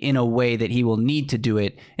really in a way that he will need to do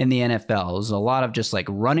it in the NFL. There's a lot of just like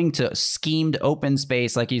running to schemed open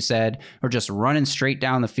space, like you said, or just running straight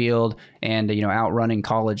down the field and, outrunning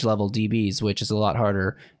college level DBs, which is a lot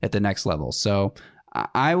harder at the next level. So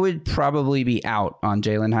I would probably be out on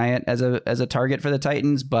Jalen Hyatt as a target for the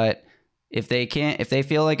Titans, but if they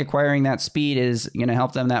feel like acquiring that speed is going to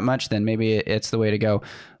help them that much, then maybe it's the way to go.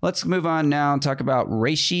 Let's move on now and talk about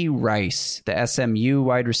Rashee Rice, the SMU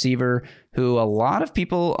wide receiver, who a lot of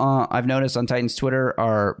people I've noticed on Titans Twitter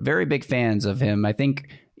are very big fans of him. I think,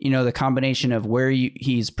 the combination of where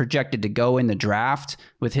he's projected to go in the draft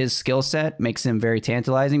with his skill set makes him very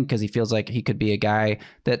tantalizing, because he feels like he could be a guy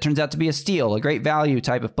that turns out to be a steal, a great value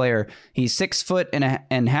type of player. He's 6 foot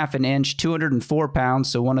and half an inch, 204 pounds.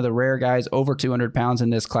 So one of the rare guys over 200 pounds in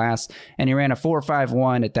this class. And he ran a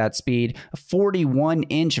 4.51 at that speed, a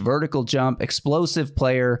 41-inch vertical jump, explosive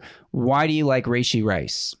player. Why do you like Rashee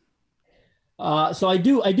Rice? So I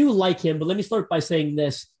do like him, but let me start by saying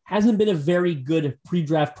this. Hasn't been a very good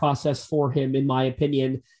pre-draft process for him, in my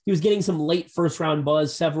opinion. He was getting some late first-round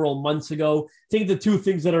buzz several months ago. I think the two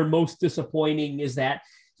things that are most disappointing is that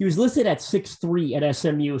he was listed at 6'3" at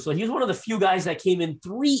SMU. So he was one of the few guys that came in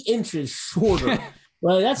 3 inches shorter.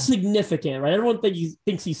 Well, that's significant, right? Everyone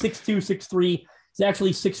thinks he's 6'2", 6'3". He's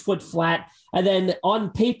actually 6 foot flat. And then on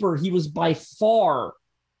paper, he was by far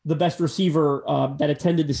the best receiver that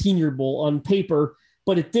attended the Senior Bowl on paper.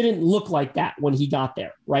 But it didn't look like that when he got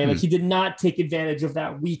there, right? Like he did not take advantage of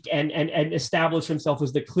that week and establish himself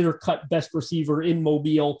as the clear-cut best receiver in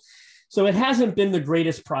Mobile. So it hasn't been the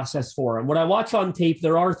greatest process for him. When I watch on tape,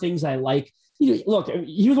 there are things I like. Look,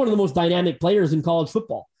 he was one of the most dynamic players in college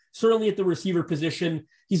football, certainly at the receiver position.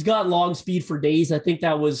 He's got long speed for days. I think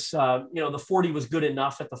that was, the 40 was good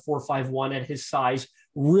enough at the 4.51 at his size.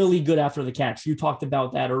 Really good after the catch. You talked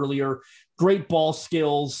about that earlier. Great ball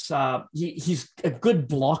skills. He's a good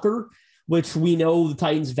blocker, which we know the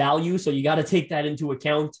Titans value. So you got to take that into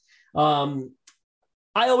account.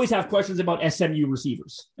 I always have questions about SMU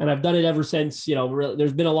receivers, and I've done it ever since,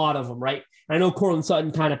 there's been a lot of them, right? I know Courtland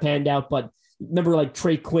Sutton kind of panned out, but remember like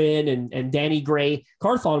Trey Quinn and Danny Gray.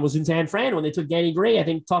 Carthon was in San Fran when they took Danny Gray, I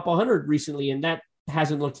think top 100 recently, and that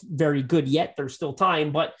hasn't looked very good yet. There's still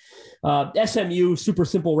time, but SMU, super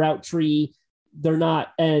simple route tree. They're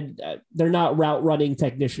not route running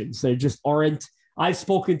technicians. They just aren't. I've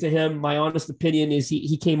spoken to him. My honest opinion is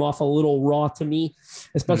he came off a little raw to me,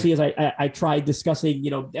 especially as I tried discussing,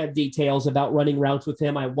 details about running routes with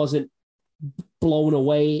him. I wasn't blown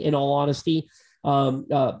away, in all honesty,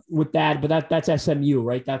 with that, but that's SMU,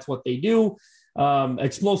 right? That's what they do.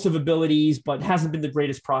 Explosive abilities, but hasn't been the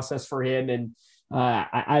greatest process for him. And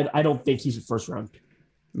I don't think he's a first round.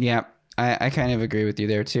 Yeah, I kind of agree with you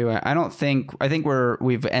there too. I think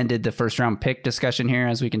we've ended the first round pick discussion here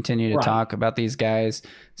as we continue to talk about these guys.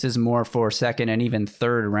 This is more for second and even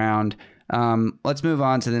third round. Let's move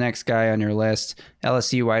on to the next guy on your list.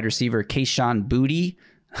 LSU wide receiver Kayshon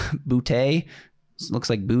Boutte. Looks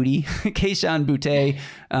like booty. Kayshon Boutte.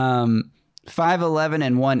 5'11"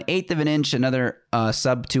 and 1/8 of an inch, another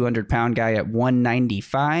sub 200 pound guy at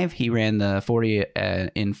 195. He ran the 40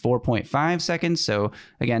 in 4.5 seconds. So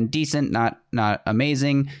again, decent, not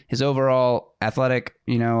amazing. His overall athletic,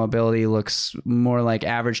 ability looks more like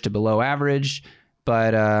average to below average.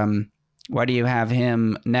 But why do you have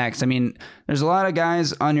him next? I mean, there's a lot of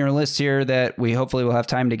guys on your list here that we hopefully will have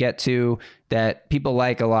time to get to that people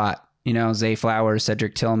like a lot. Zay Flowers,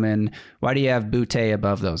 Cedric Tillman. Why do you have Boutte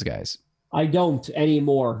above those guys? I don't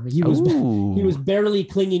anymore. He was barely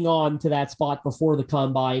clinging on to that spot before the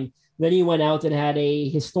combine. Then he went out and had a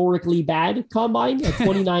historically bad combine, a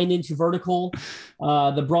 29-inch vertical.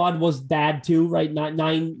 The broad was bad too, right? Not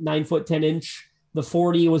 9 foot 10 inch. The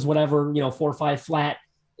 40 was whatever, 4.5 flat.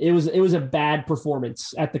 It was a bad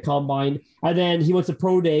performance at the combine. And then he went to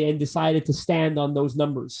pro day and decided to stand on those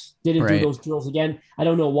numbers. Didn't do those drills again. I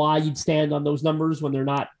don't know why you'd stand on those numbers when they're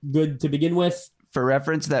not good to begin with. for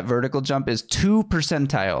reference, that vertical jump is 2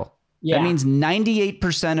 percentile. Yeah. That means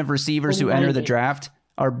 98% of receivers who enter the draft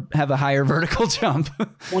have a higher vertical jump.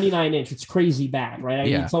 29 inch. It's crazy bad, right? I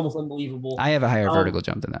mean, Yeah. it's almost unbelievable. I have a higher vertical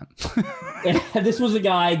jump than that. This was a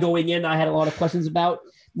guy going in I had a lot of questions about,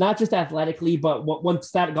 not just athletically, but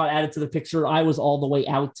once that got added to the picture, I was all the way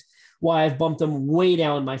out. Why I've bumped him way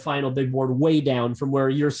down my final big board, way down from where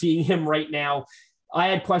you're seeing him right now. I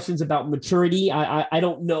had questions about maturity. I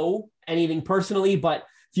don't know anything personally, but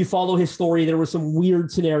if you follow his story, there were some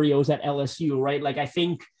weird scenarios at LSU, right? Like I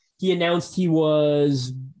think he announced he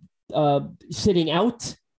was sitting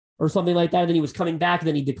out or something like that. And then he was coming back, and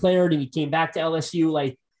then he declared, and he came back to LSU.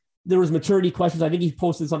 Like there was maturity questions. I think he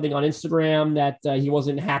posted something on Instagram that he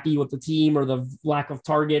wasn't happy with the team or the lack of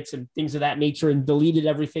targets and things of that nature, and deleted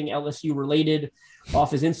everything LSU related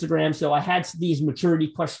off his Instagram. So I had these maturity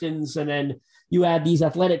questions, and then you add these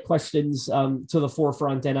athletic questions to the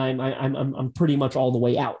forefront, and I'm pretty much all the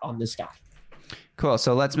way out on this guy. Cool.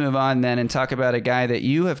 So let's move on then and talk about a guy that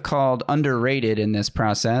you have called underrated in this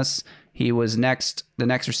process. He was the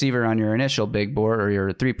next receiver on your initial big board, or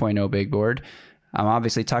your 3.0 big board. I'm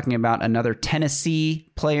obviously talking about another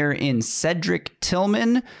Tennessee player in Cedric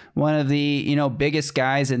Tillman, one of the biggest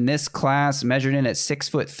guys in this class, measured in at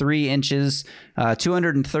 6'3",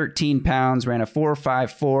 213 pounds, ran a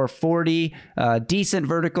 4.54 40, decent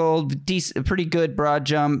vertical, pretty good broad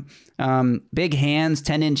jump, big hands,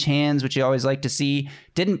 10-inch hands, which you always like to see.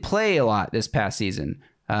 Didn't play a lot this past season.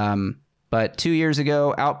 But 2 years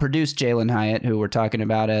ago, outproduced Jalen Hyatt, who we're talking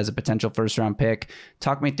about as a potential first-round pick.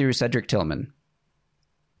 Talk me through Cedric Tillman.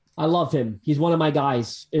 I love him. He's one of my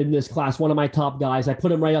guys in this class, one of my top guys. I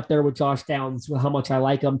put him right up there with Josh Downs, how much I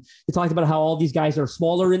like him. You talked about how all these guys are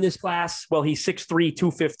smaller in this class. Well, he's 6'3",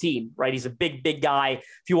 215, right? He's a big guy.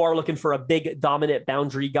 If you are looking for a big, dominant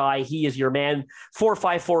boundary guy, he is your man.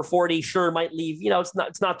 4.54 40, sure, might leave.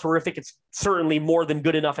 It's not terrific. It's certainly more than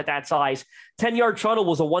good enough at that size. 10-yard shuttle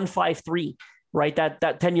was a 1.53. Right, that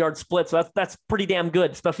 10-yard split. So that's pretty damn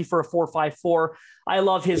good, especially for a 4.54. I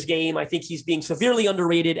love his game. I think he's being severely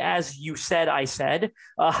underrated, as you said.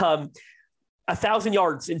 1,000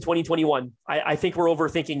 yards in 2021. I think we're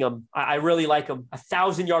overthinking him. I really like him.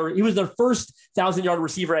 1,000-yard. He was the first 1,000-yard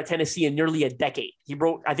receiver at Tennessee in nearly a decade. He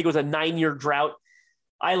broke, I think it was a 9-year drought.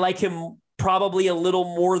 I like him probably a little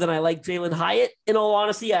more than I like Jalen Hyatt. In all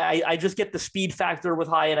honesty, I just get the speed factor with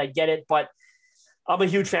Hyatt. I get it, but I'm a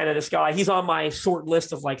huge fan of this guy. He's on my short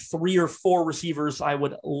list of like 3 or 4 receivers I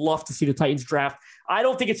would love to see the Titans draft. I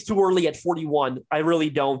don't think it's too early at 41. I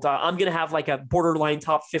really don't. I'm going to have like a borderline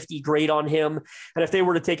top 50 grade on him. And if they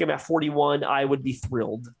were to take him at 41, I would be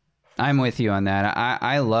thrilled. I'm with you on that.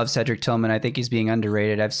 I love Cedric Tillman. I think he's being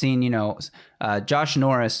underrated. I've seen, Josh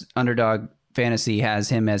Norris, Underdog Fantasy, has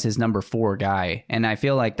him as his number 4 guy. And I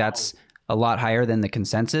feel like that's a lot higher than the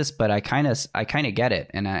consensus, but I kind of get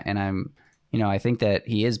it. And I'm, I think that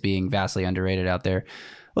he is being vastly underrated out there.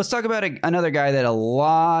 Let's talk about another guy that a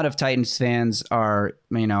lot of Titans fans are,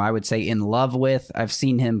 I would say in love with. I've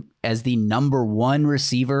seen him as the number 1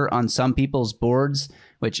 receiver on some people's boards,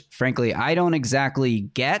 which frankly, I don't exactly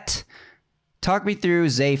get. Talk me through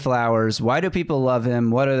Zay Flowers. Why do people love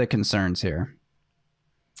him? What are the concerns here?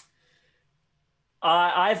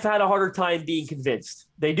 I've had a harder time being convinced.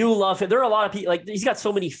 They do love him. There are a lot of people, like, he's got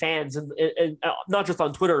so many fans, and not just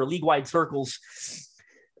on Twitter or league-wide circles.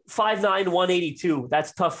 5'9", 182.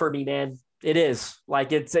 That's tough for me, man. It is.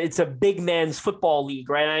 Like, it's a big man's football league,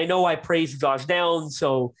 right? And I know I praised Josh Downs,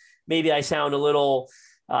 so maybe I sound a little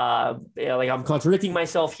like I'm contradicting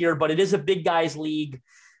myself here, but it is a big guys league.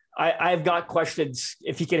 I've got questions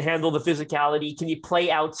if he can handle the physicality. Can he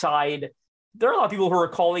play outside? There are a lot of people who are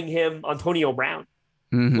calling him Antonio Brown.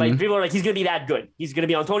 Mm-hmm. Like, people are like, he's going to be that good. He's going to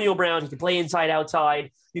be Antonio Brown. He can play inside,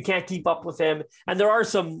 outside. You can't keep up with him. And there are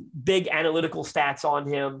some big analytical stats on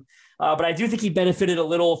him. But I do think he benefited a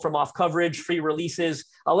little from off coverage, free releases,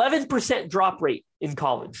 11% drop rate in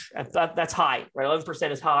college. That's high, right?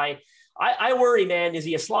 11% is high. I worry, man. Is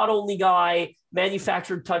he a slot only guy,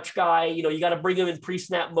 manufactured touch guy? You got to bring him in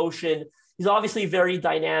pre-snap motion. He's obviously very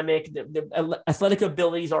dynamic. The athletic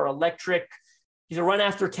abilities are electric. He's a run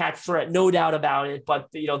after catch threat, no doubt about it.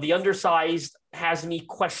 But, the undersized has me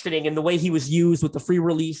questioning, and the way he was used with the free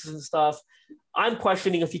releases and stuff, I'm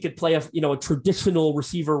questioning if he could play a traditional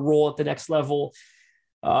receiver role at the next level.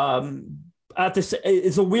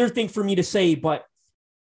 It's a weird thing for me to say, but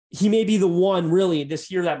he may be the one really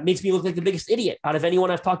this year that makes me look like the biggest idiot out of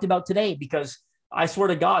anyone I've talked about today, because I swear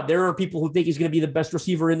to God, there are people who think he's going to be the best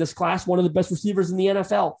receiver in this class, one of the best receivers in the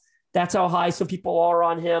NFL. That's how high some people are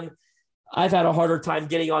on him. I've had a harder time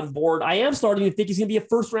getting on board. I am starting to think he's going to be a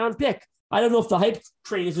first-round pick. I don't know if the hype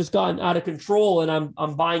train has just gotten out of control, and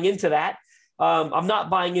I'm buying into that. I'm not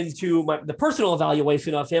buying into the personal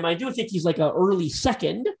evaluation of him. I do think he's like an early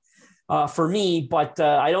second for me, but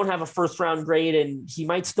I don't have a first round grade, and he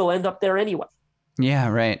might still end up there anyway. Yeah,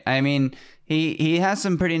 right. I mean, he has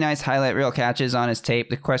some pretty nice highlight reel catches on his tape.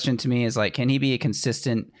 The question to me is like, can he be a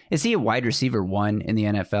consistent? Is he a wide receiver 1 in the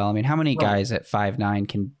NFL? I mean, how many guys at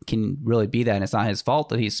 5'9" can really be that? And it's not his fault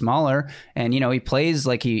that he's smaller. And he plays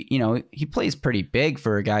like he plays pretty big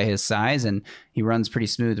for a guy his size, and he runs pretty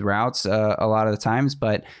smooth routes a lot of the times.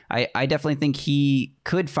 But I definitely think he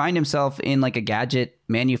could find himself in like a gadget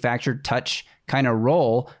manufactured touch kind of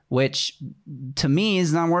role, which to me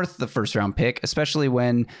is not worth the first round pick, especially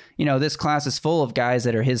when, this class is full of guys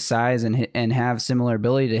that are his size and have similar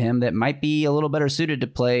ability to him that might be a little better suited to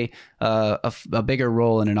play a bigger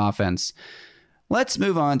role in an offense. Let's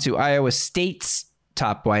move on to Iowa State's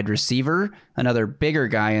top wide receiver, another bigger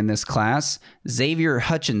guy in this class, Xavier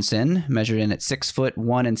Hutchinson, measured in at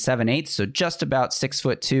 6'1" and 7/8", so just about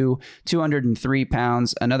 6'2", 203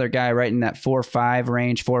 pounds. Another guy right in that 4.5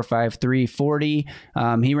 range, 4.53 40.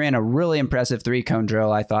 He ran a really impressive 3-cone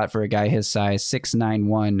drill, I thought, for a guy his size,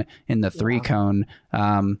 6'9" in the 3-cone.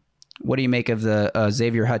 What do you make of the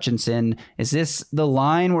Xavier Hutchinson? Is this the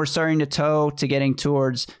line we're starting to toe to getting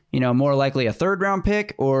towards, more likely a 3rd round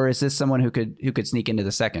pick, or is this someone who could sneak into the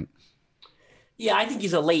 2nd? Yeah, I think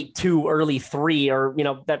he's a late 2, early 3, or,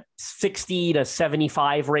 that 60 to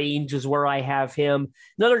 75 range is where I have him.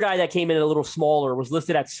 Another guy that came in a little smaller was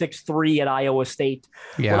listed at 6'3" at Iowa State.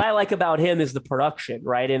 Yeah. What I like about him is the production,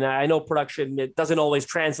 right? And I know production, it doesn't always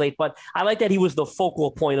translate, but I like that he was the focal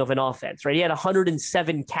point of an offense, right? He had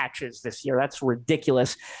 107 catches this year. That's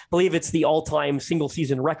ridiculous. I believe it's the all-time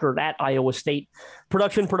single-season record at Iowa State.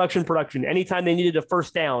 Production. Anytime they needed a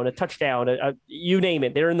first down, a touchdown, you name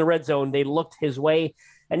it, they're in the red zone, they looked his way,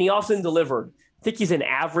 and he often delivered. I think he's an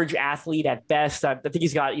average athlete at best. I think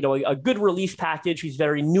he's got, a good release package. He's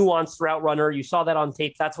very nuanced route runner. You saw that on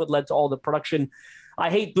tape. That's what led to all the production. I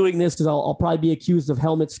hate doing this because I'll probably be accused of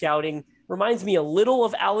helmet scouting. Reminds me a little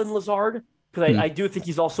of Allen Lazard, because I do think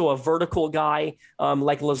he's also a vertical guy,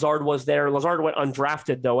 like Lazard was there. Lazard went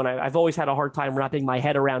undrafted, though, and I've always had a hard time wrapping my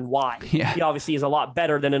head around why. Yeah. He obviously is a lot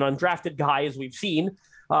better than an undrafted guy, as we've seen.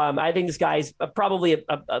 I think this guy's probably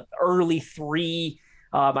a early 3.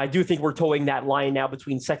 I do think we're towing that line now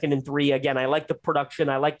between 2nd and 3. Again, I like the production.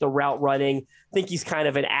 I like the route running. I think he's kind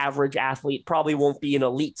of an average athlete. Probably won't be an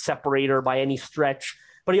elite separator by any stretch,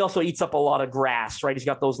 but he also eats up a lot of grass, right? He's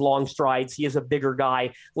got those long strides. He is a bigger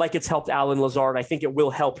guy. Like it's helped Allen Lazard, I think it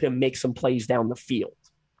will help him make some plays down the field.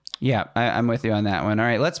 Yeah, I'm with you on that one. All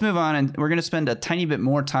right, let's move on. And we're going to spend a tiny bit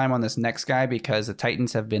more time on this next guy because the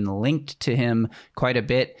Titans have been linked to him quite a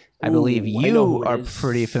bit. I believe you are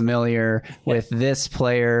pretty familiar with this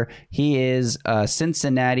player. He is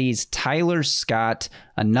Cincinnati's Tyler Scott,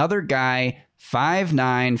 another guy,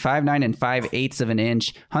 5'9" and 5/8 of an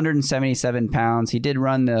inch, 177 pounds. He did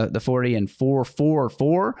run the 40 in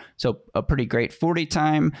 4.44, so a pretty great 40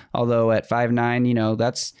 time, although at 5'9",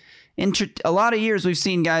 that's... a lot of years we've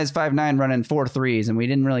seen guys 5'9" running 4.3s, and we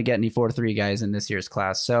didn't really get any 4.3 guys in this year's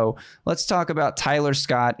class. So let's talk about Tyler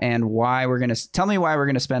Scott and why we're going to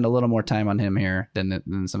spend a little more time on him here than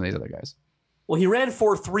some of these other guys. Well, he ran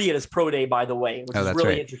 4.3 at his pro day, by the way, which is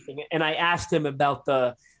really interesting. And I asked him about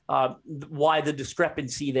why the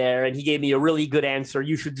discrepancy there, and he gave me a really good answer.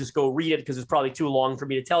 You should just go read it because it's probably too long for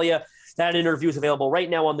me to tell you. That interview is available right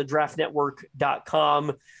now on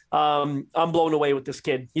thedraftnetwork.com. I'm blown away with this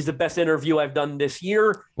kid. He's the best interview I've done this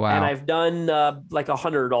year. Wow. And I've done like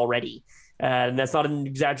 100 already. And that's not an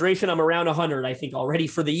exaggeration. I'm around 100, I think, already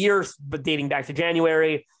for the year, but dating back to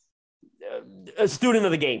January. A student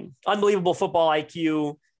of the game. Unbelievable football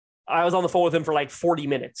IQ. I was on the phone with him for like 40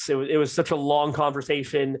 minutes. It was such a long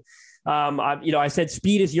conversation. I said,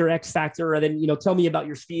 speed is your X factor. And then, tell me about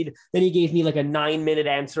your speed. Then he gave me like a 9-minute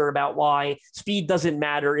answer about why speed doesn't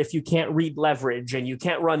matter if you can't read leverage and you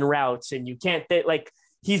can't run routes and you can't,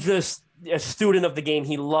 he's just a student of the game.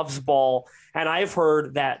 He loves ball. And I've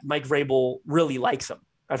heard that Mike Vrabel really likes him.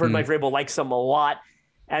 I've heard Mike Vrabel likes him a lot.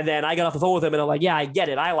 And then I got off the phone with him and I'm like, yeah, I get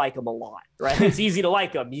it. I like him a lot, right? It's easy to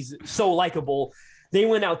like him. He's so likable. They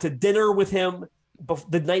went out to dinner with him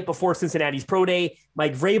the night before Cincinnati's pro day.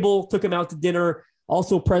 Mike Vrabel took him out to dinner.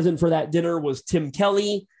 Also present for that dinner was Tim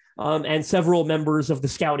Kelly and several members of the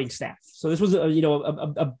scouting staff. So this was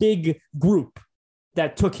a big group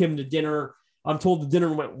that took him to dinner. I'm told the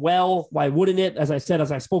dinner went well. Why wouldn't it? As I said,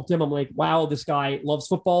 as I spoke to him, I'm like, wow, this guy loves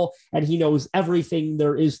football and he knows everything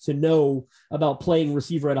there is to know about playing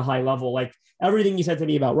receiver at a high level. Like everything he said to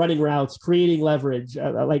me about running routes, creating leverage,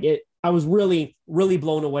 I was really, really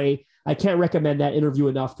blown away. I can't recommend that interview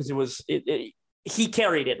enough because he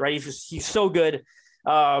carried it, right? He's so good.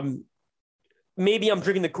 Maybe I'm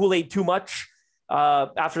drinking the Kool-Aid too much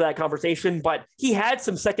after that conversation, but he had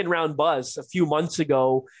some second round buzz a few months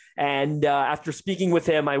ago. And after speaking with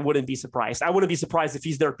him, I wouldn't be surprised. I wouldn't be surprised if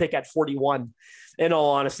he's their pick at 41. In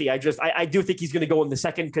all honesty, I do think he's going to go in the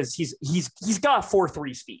second because he's got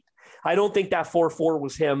 4.3 speed. I don't think that 4.4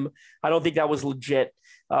 was him. I don't think that was legit.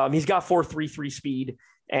 He's got 4.33 speed.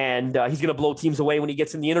 And he's going to blow teams away when he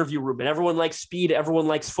gets in the interview room. And everyone likes speed. Everyone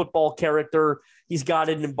likes football character. He's got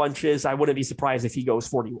it in bunches. I wouldn't be surprised if he goes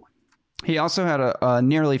 41. He also had a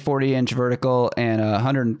nearly 40-inch vertical and a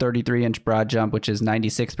 133-inch broad jump, which is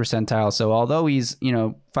 96th percentile. So although he's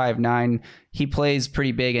 5'9", he plays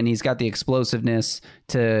pretty big, and he's got the explosiveness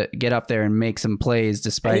to get up there and make some plays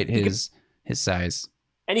despite his size.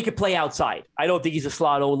 And he could play outside. I don't think he's a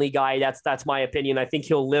slot-only guy. That's my opinion. I think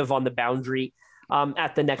he'll live on the boundary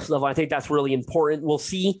at the next level. I think that's really important. We'll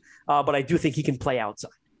see, but I do think he can play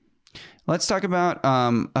outside. Let's talk about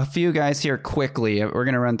a few guys here quickly. We're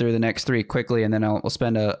going to run through the next three quickly, and then we'll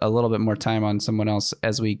spend a little bit more time on someone else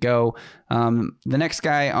as we go. The next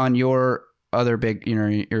guy on your other big,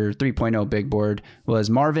 your 3.0 big board was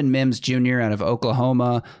Marvin Mims Jr. out of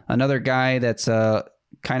Oklahoma. Another guy that's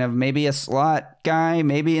kind of maybe a slot guy,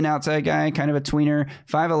 maybe an outside guy, kind of a tweener,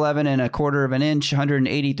 5'11" and a quarter of an inch,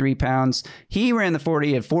 183 pounds. He ran the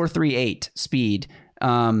 40 at 4.38 speed.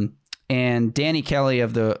 And Danny Kelly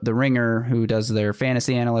of the Ringer, who does their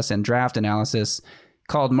fantasy analyst and draft analysis,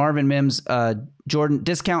 called Marvin Mims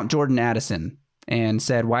discount Jordan Addison and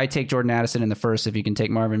said, why take Jordan Addison in the first if you can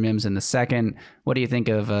take Marvin Mims in the second? What do you think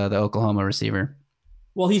of the Oklahoma receiver?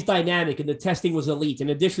 Well, he's dynamic, and the testing was elite. In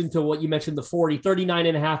addition to what you mentioned, the 40,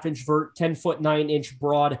 39.5-inch vert, 10'9"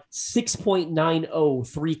 broad, 6.90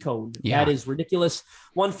 3-cone. Yeah. That is ridiculous.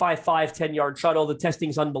 155, 10-yard shuttle. The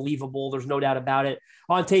testing's unbelievable. There's no doubt about it.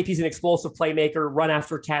 On tape, he's an explosive playmaker, run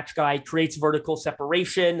after catch guy, creates vertical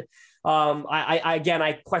separation.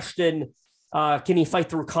 I question, can he fight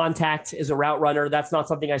through contact as a route runner? That's not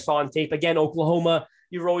something I saw on tape. Again, Oklahoma,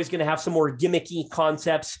 you're always going to have some more gimmicky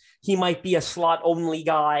concepts. He might be a slot-only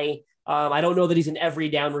guy. I don't know that he's an every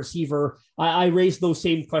down receiver. I raised those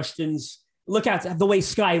same questions. Look at the way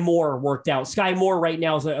Sky Moore worked out. Sky Moore right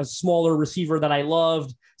now is a smaller receiver that I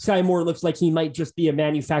loved. Sky Moore looks like he might just be a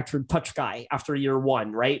manufactured touch guy after year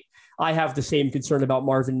one, right? I have the same concern about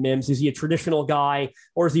Marvin Mims. Is he a traditional guy,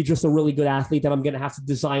 or is he just a really good athlete that I'm going to have to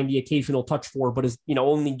design the occasional touch for, but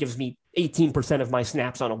only gives me 18% of my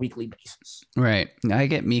snaps on a weekly basis? Right. I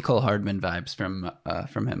get Mecole Hardman vibes from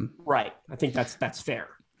him. Right. I think that's fair.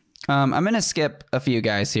 I'm going to skip a few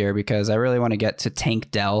guys here because I really want to get to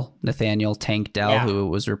Nathaniel Tank Dell, who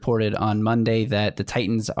was reported on Monday that the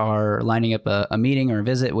Titans are lining up a meeting or a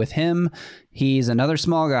visit with him. He's another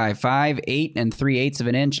small guy, 5'8" and 3/8 of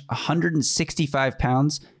an inch, 165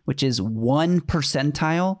 pounds, which is 1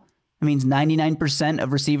 percentile. That means 99%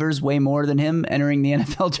 of receivers weigh more than him entering the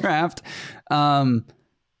NFL draft.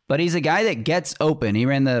 But he's a guy that gets open. He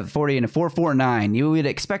ran the 40 in a 4.49. You would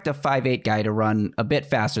expect a 5'8" guy to run a bit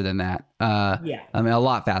faster than that. I mean, a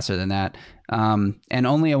lot faster than that. And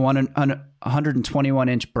only a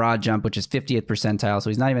 121-inch broad jump, which is 50th percentile. So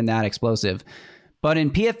he's not even that explosive. But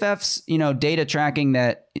in PFF's, data tracking,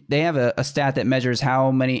 that they have a stat that measures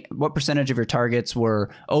what percentage of your targets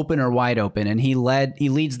were open or wide open, and he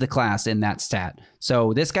leads the class in that stat.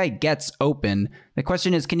 So this guy gets open. The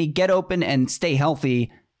question is, can he get open and stay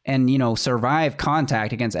healthy and survive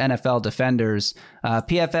contact against NFL defenders?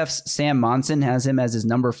 PFF's Sam Monson has him as his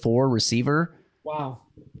number 4 receiver. Wow,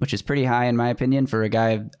 which is pretty high in my opinion for a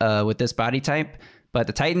guy with this body type. But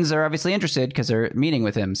the Titans are obviously interested because they're meeting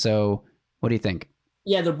with him. So what do you think?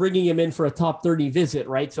 Yeah, they're bringing him in for a top 30 visit,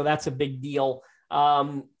 right? So that's a big deal.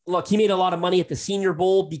 Look, he made a lot of money at the Senior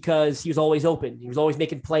Bowl because he was always open. He was always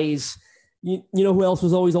making plays. You know who else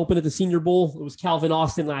was always open at the Senior Bowl? It was Calvin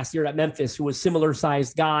Austin last year at Memphis, who was a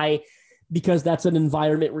similar-sized guy, because that's an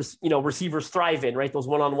environment receivers thrive in, right? Those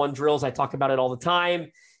one-on-one drills, I talk about it all the time.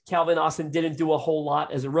 Calvin Austin didn't do a whole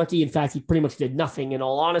lot as a rookie. In fact, he pretty much did nothing, in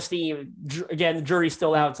all honesty. Again, the jury's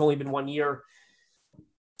still out. It's only been 1 year.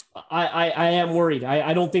 I am worried.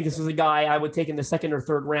 I don't think this is a guy I would take in the second or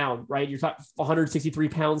third round, right? You're talking 163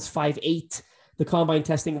 pounds, 5'8". The combine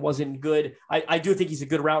testing wasn't good. I do think he's a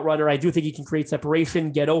good route runner. I do think he can create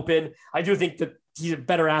separation, get open. I do think that he's a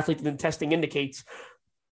better athlete than testing indicates.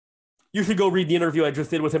 You should go read the interview I just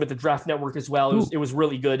did with him at the Draft Network as well. It was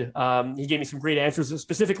really good. He gave me some great answers,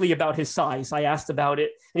 specifically about his size. I asked about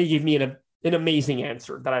it, and he gave me an amazing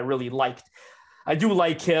answer that I really liked. I do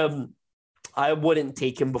like him. I wouldn't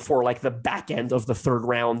take him before like the back end of the third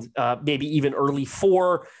round, maybe even early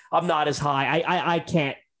 4. I'm not as high. I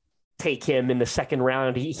can't take him in the second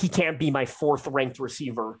round. He can't be my 4th ranked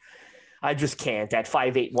receiver. I just can't at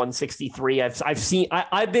 5'8", 163. I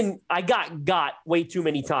got way too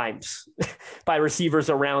many times by receivers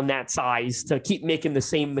around that size to keep making the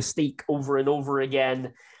same mistake over and over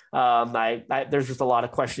again. There's just a lot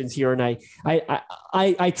of questions here, and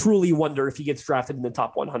I truly wonder if he gets drafted in the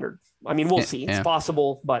top 100. I mean, we'll see. It's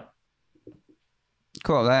possible, but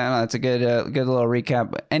cool. That's a good little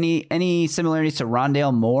recap. Any similarities to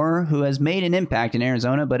Rondale Moore, who has made an impact in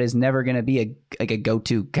Arizona, but is never going to be a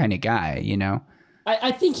go-to kind of guy? You know,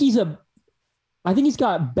 I think he's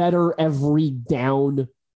got better every down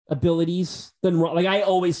abilities than like I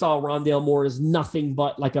always saw Rondale Moore as nothing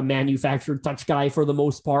but like a manufactured touch guy for the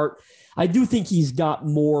most part. I do think he's got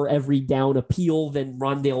more every down appeal than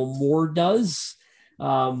Rondale Moore does.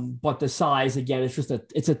 But the size, again,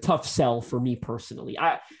 it's a tough sell for me personally.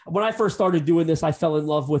 When I first started doing this, I fell in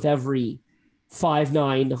love with every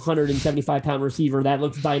 5'9", 175-pound receiver that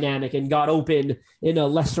looked dynamic and got open in a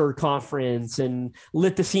lesser conference and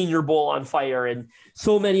lit the Senior Bowl on fire. And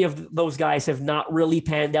so many of those guys have not really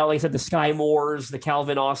panned out. Like I said, the Sky Moores, the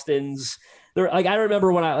Calvin Austins. I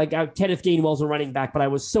remember when Kenneth Gainwell's a running back, but I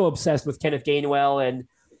was so obsessed with Kenneth Gainwell, and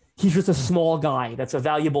he's just a small guy that's a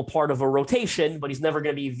valuable part of a rotation, but he's never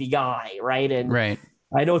going to be the guy, right? And right.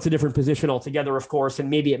 I know it's a different position altogether, of course, and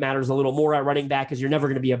maybe it matters a little more at running back because you're never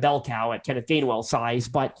going to be a bell cow at Kenneth Gainwell size,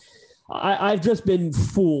 but I've just been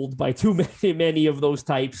fooled by too many of those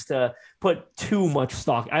types to put too much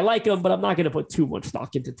stock. I like them, but I'm not going to put too much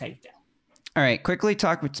stock into Tank Dell. All right, quickly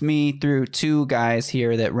talk with me through 2 guys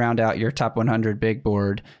here that round out your top 100 big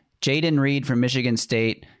board. Jayden Reed from Michigan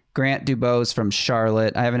State, Grant Dubose from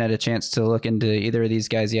Charlotte. I haven't had a chance to look into either of these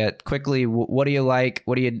guys yet. Quickly, what do you like?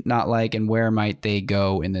 What do you not like? And where might they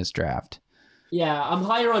go in this draft? Yeah, I'm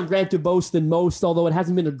higher on Grant Dubose than most, although it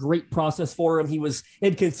hasn't been a great process for him. He was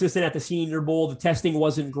inconsistent at the Senior Bowl. The testing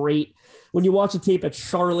wasn't great. When you watch the tape at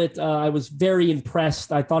Charlotte, I was very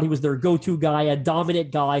impressed. I thought he was their go-to guy, a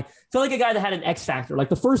dominant guy. Felt like a guy that had an X factor. Like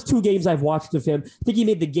the first 2 games I've watched of him, I think he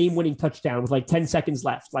made the game-winning touchdown with like 10 seconds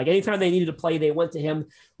left. Like anytime they needed to play, they went to him.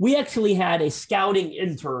 We actually had a scouting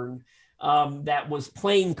intern that was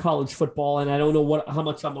playing college football, and I don't know how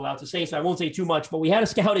much I'm allowed to say, so I won't say too much, but we had a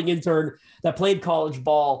scouting intern that played college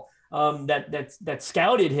ball that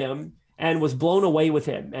scouted him and was blown away with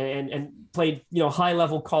him and played,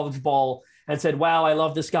 high-level college ball and said, wow, I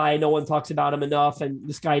love this guy. No one talks about him enough, and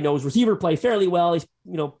this guy knows receiver play fairly well. He's,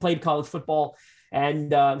 played college football,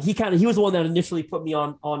 and he was the one that initially put me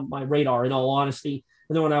on my radar, in all honesty.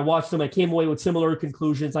 And then when I watched him, I came away with similar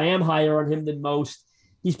conclusions. I am higher on him than most.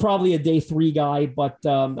 He's probably a day 3 guy, but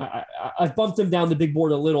I've bumped him down the big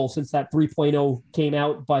board a little since that 3.0 came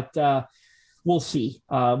out, but we'll see.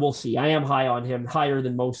 We'll see. I am high on him, higher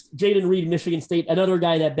than most. Jayden Reed, Michigan State, another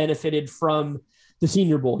guy that benefited from the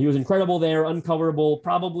Senior Bowl. He was incredible there, uncoverable,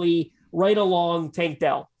 probably right along Tank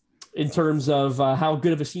Dell in terms of how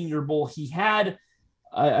good of a Senior Bowl he had.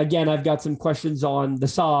 Again, I've got some questions on the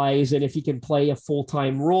size and if he can play a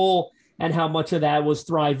full-time role, and how much of that was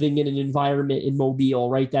thriving in an environment in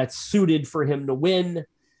Mobile, right? That's suited for him to win.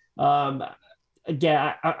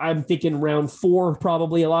 Again, I'm thinking round 4,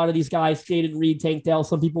 probably a lot of these guys, Jayden Reed, Tank Dell.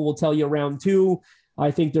 Some people will tell you round 2.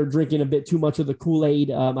 I think they're drinking a bit too much of the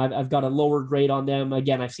Kool-Aid. I've got a lower grade on them.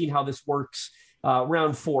 Again, I've seen how this works.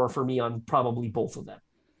 Round 4 for me on probably both of them.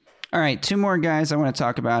 All right, 2 more guys I want to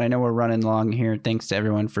talk about. I know we're running long here. Thanks to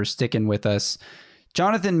everyone for sticking with us.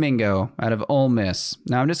 Jonathan Mingo out of Ole Miss.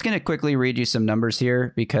 Now, I'm just going to quickly read you some numbers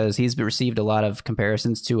here because he's received a lot of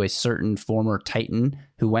comparisons to a certain former Titan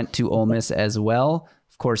who went to Ole Miss as well.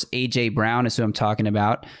 Of course, A.J. Brown is who I'm talking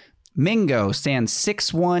about. Mingo stands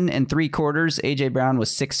 6'1" 3/4. A.J. Brown was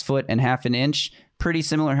 6 foot and half an inch. Pretty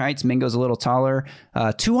similar heights. Mingo's a little taller.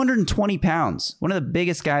 220 pounds. One of the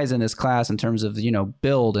biggest guys in this class in terms of,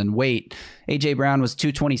 build and weight. A.J. Brown was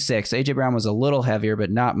 226. A.J. Brown was a little heavier,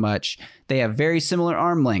 but not much. They have very similar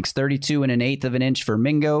arm lengths. 32 1/8 of an inch for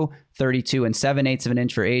Mingo. 32 7/8 of an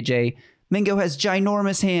inch for A.J. Mingo has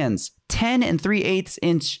ginormous hands. 10 3/8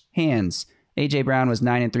 inch hands. A.J. Brown was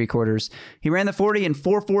 9 3/4. He ran the 40 in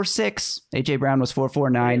 4.46. A.J. Brown was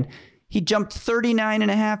 4.49. He jumped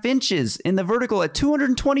 39.5 inches in the vertical at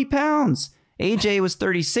 220 pounds. AJ was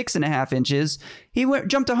 36.5 inches. He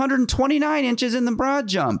jumped 129 inches in the broad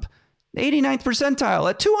jump. 89th percentile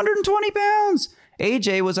at 220 pounds.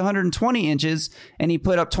 AJ was 120 inches, and he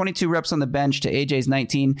put up 22 reps on the bench to AJ's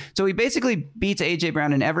 19. So he basically beats AJ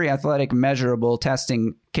Brown in every athletic measurable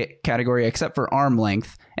testing category except for arm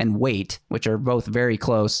length and weight, which are both very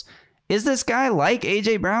close. Is this guy like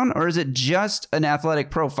A.J. Brown, or is it just an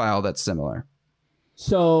athletic profile that's similar?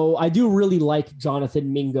 So I do really like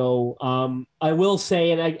Jonathan Mingo. I will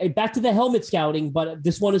say, and I back to the helmet scouting, but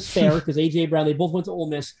this one is fair because A.J. Brown, they both went to Ole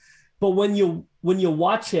Miss. But when you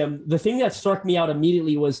watch him, the thing that struck me out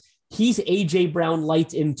immediately was he's A.J. Brown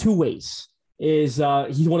light in two ways. He's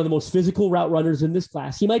one of the most physical route runners in this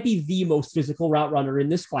class. He might be the most physical route runner in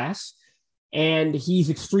this class. And he's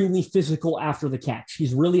extremely physical after the catch.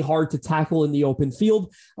 He's really hard to tackle in the open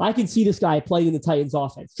field. I can see this guy playing in the Titans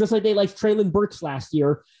offense, just like they liked Treylon Burks last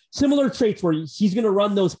year. Similar traits where he's going to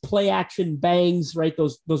run those play action bangs, right?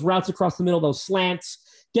 Those routes across the middle, those slants,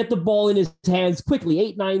 get the ball in his hands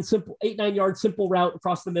quickly, 8-9 yard simple route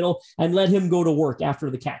across the middle, and let him go to work after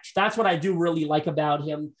the catch. That's what I do really like about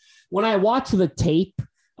him. When I watch the tape,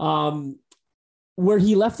 where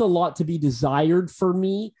he left a lot to be desired for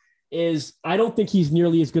me is I don't think he's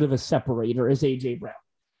nearly as good of a separator as A.J. Brown.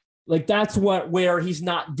 Like that's where he's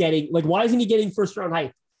not getting, like, why isn't he getting first round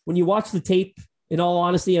hype? When you watch the tape, in all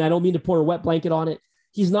honesty, and I don't mean to pour a wet blanket on it,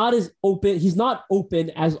 he's not open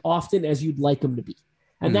as often as you'd like him to be.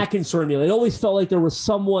 And that concerned me. It always felt like there was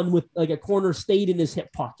someone with like a corner stayed in his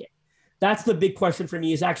hip pocket. That's the big question for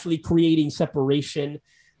me, is actually creating separation.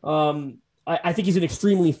 I think he's an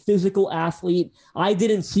extremely physical athlete. I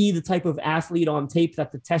didn't see the type of athlete on tape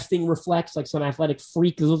that the testing reflects, like some athletic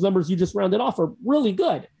freak, because those numbers you just rounded off are really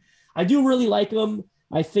good. I do really like him.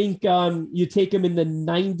 I think you take him in the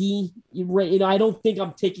 90. I don't think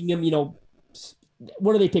I'm taking him,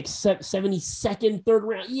 what do they pick? 72nd, third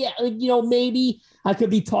round? Yeah, maybe I could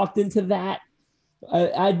be talked into that.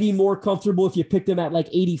 I'd be more comfortable if you picked him at like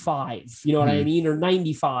 85, you know what I mean? Or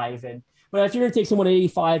 95. But if you're going to take someone at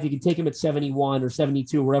 85, you can take him at 71 or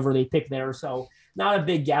 72, wherever they pick there. So not a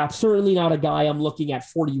big gap. Certainly not a guy I'm looking at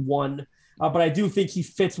 41. But I do think he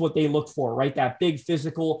fits what they look for, right? That big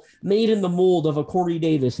physical, made in the mold of a Corey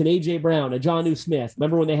Davis, an A.J. Brown, a Jonnu Smith.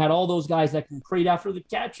 Remember when they had all those guys that can create after the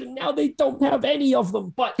catch, and now they don't have any of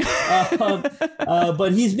them. But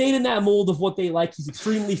he's made in that mold of what they like. He's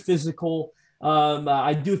extremely physical.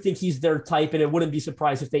 I do think he's their type, and it wouldn't be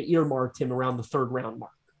surprised if they earmarked him around the third round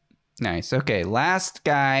mark. Nice. Okay, last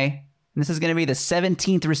guy. This is going to be the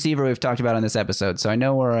 17th receiver we've talked about on this episode. So I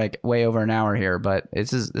know we're like way over an hour here, but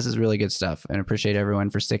this is really good stuff, and I appreciate everyone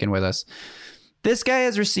for sticking with us. This guy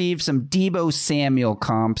has received some Deebo Samuel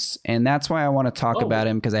comps, and that's why I want to talk about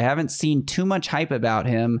him, because I haven't seen too much hype about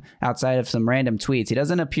him outside of some random tweets. He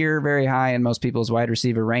doesn't appear very high in most people's wide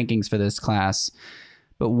receiver rankings for this class.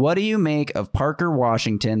 But what do you make of Parker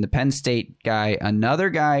Washington, the Penn State guy,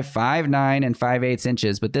 another guy 5'9" and 5/8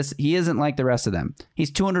 inches, but he isn't like the rest of them.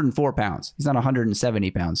 He's 204 pounds. He's not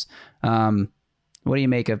 170 pounds. What do you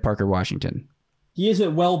make of Parker Washington? He is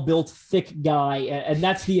a well-built, thick guy, and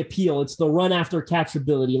that's the appeal. It's the run-after-catch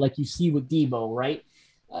ability like you see with Deebo, right?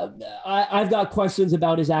 I've got questions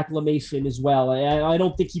about his acclimation as well. I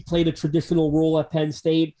don't think he played a traditional role at Penn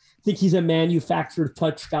State. I think he's a manufactured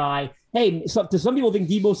touch guy. Hey, some people think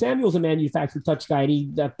Deebo Samuel's a manufactured touch guy, and he's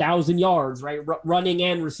 1,000 yards, right, running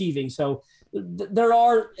and receiving. So there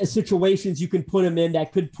are situations you can put him in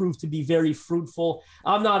that could prove to be very fruitful.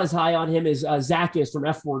 I'm not as high on him as Zach is from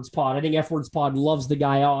F Words Pod. I think F Words Pod loves the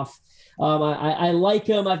guy off. I like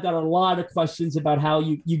him. I've got a lot of questions about how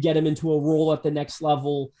you get him into a role at the next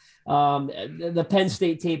level. The Penn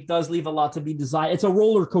State tape does leave a lot to be desired. It's a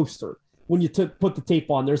roller coaster when you put the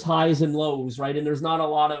tape on. There's highs and lows, right? And there's not a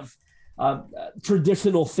lot of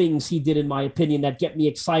traditional things he did, in my opinion, that get me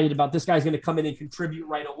excited about this guy's going to come in and contribute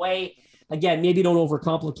right away. Again, maybe don't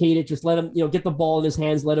overcomplicate it. Just let him, get the ball in his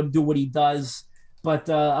hands, let him do what he does. But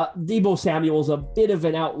Deebo Samuel's a bit of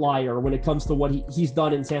an outlier when it comes to what he's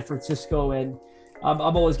done in San Francisco. And I'm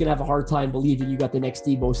always going to have a hard time believing you got the next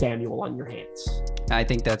Deebo Samuel on your hands. I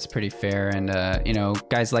think that's pretty fair. And,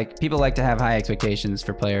 people like to have high expectations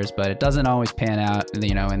for players, but it doesn't always pan out, in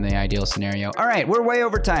the ideal scenario. All right, we're way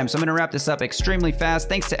over time, so I'm going to wrap this up extremely fast.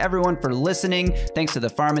 Thanks to everyone for listening. Thanks to the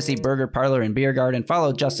Pharmacy Burger Parlor and Beer Garden.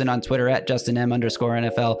 Follow Justin on Twitter at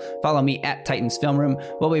JustinM_NFL. Follow me at Titans Film Room.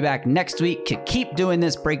 We'll be back next week to keep doing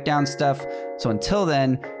this breakdown stuff. So until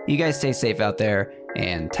then, you guys stay safe out there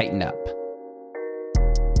and tighten up.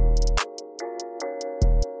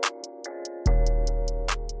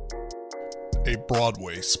 A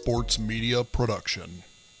Broadway sports media production.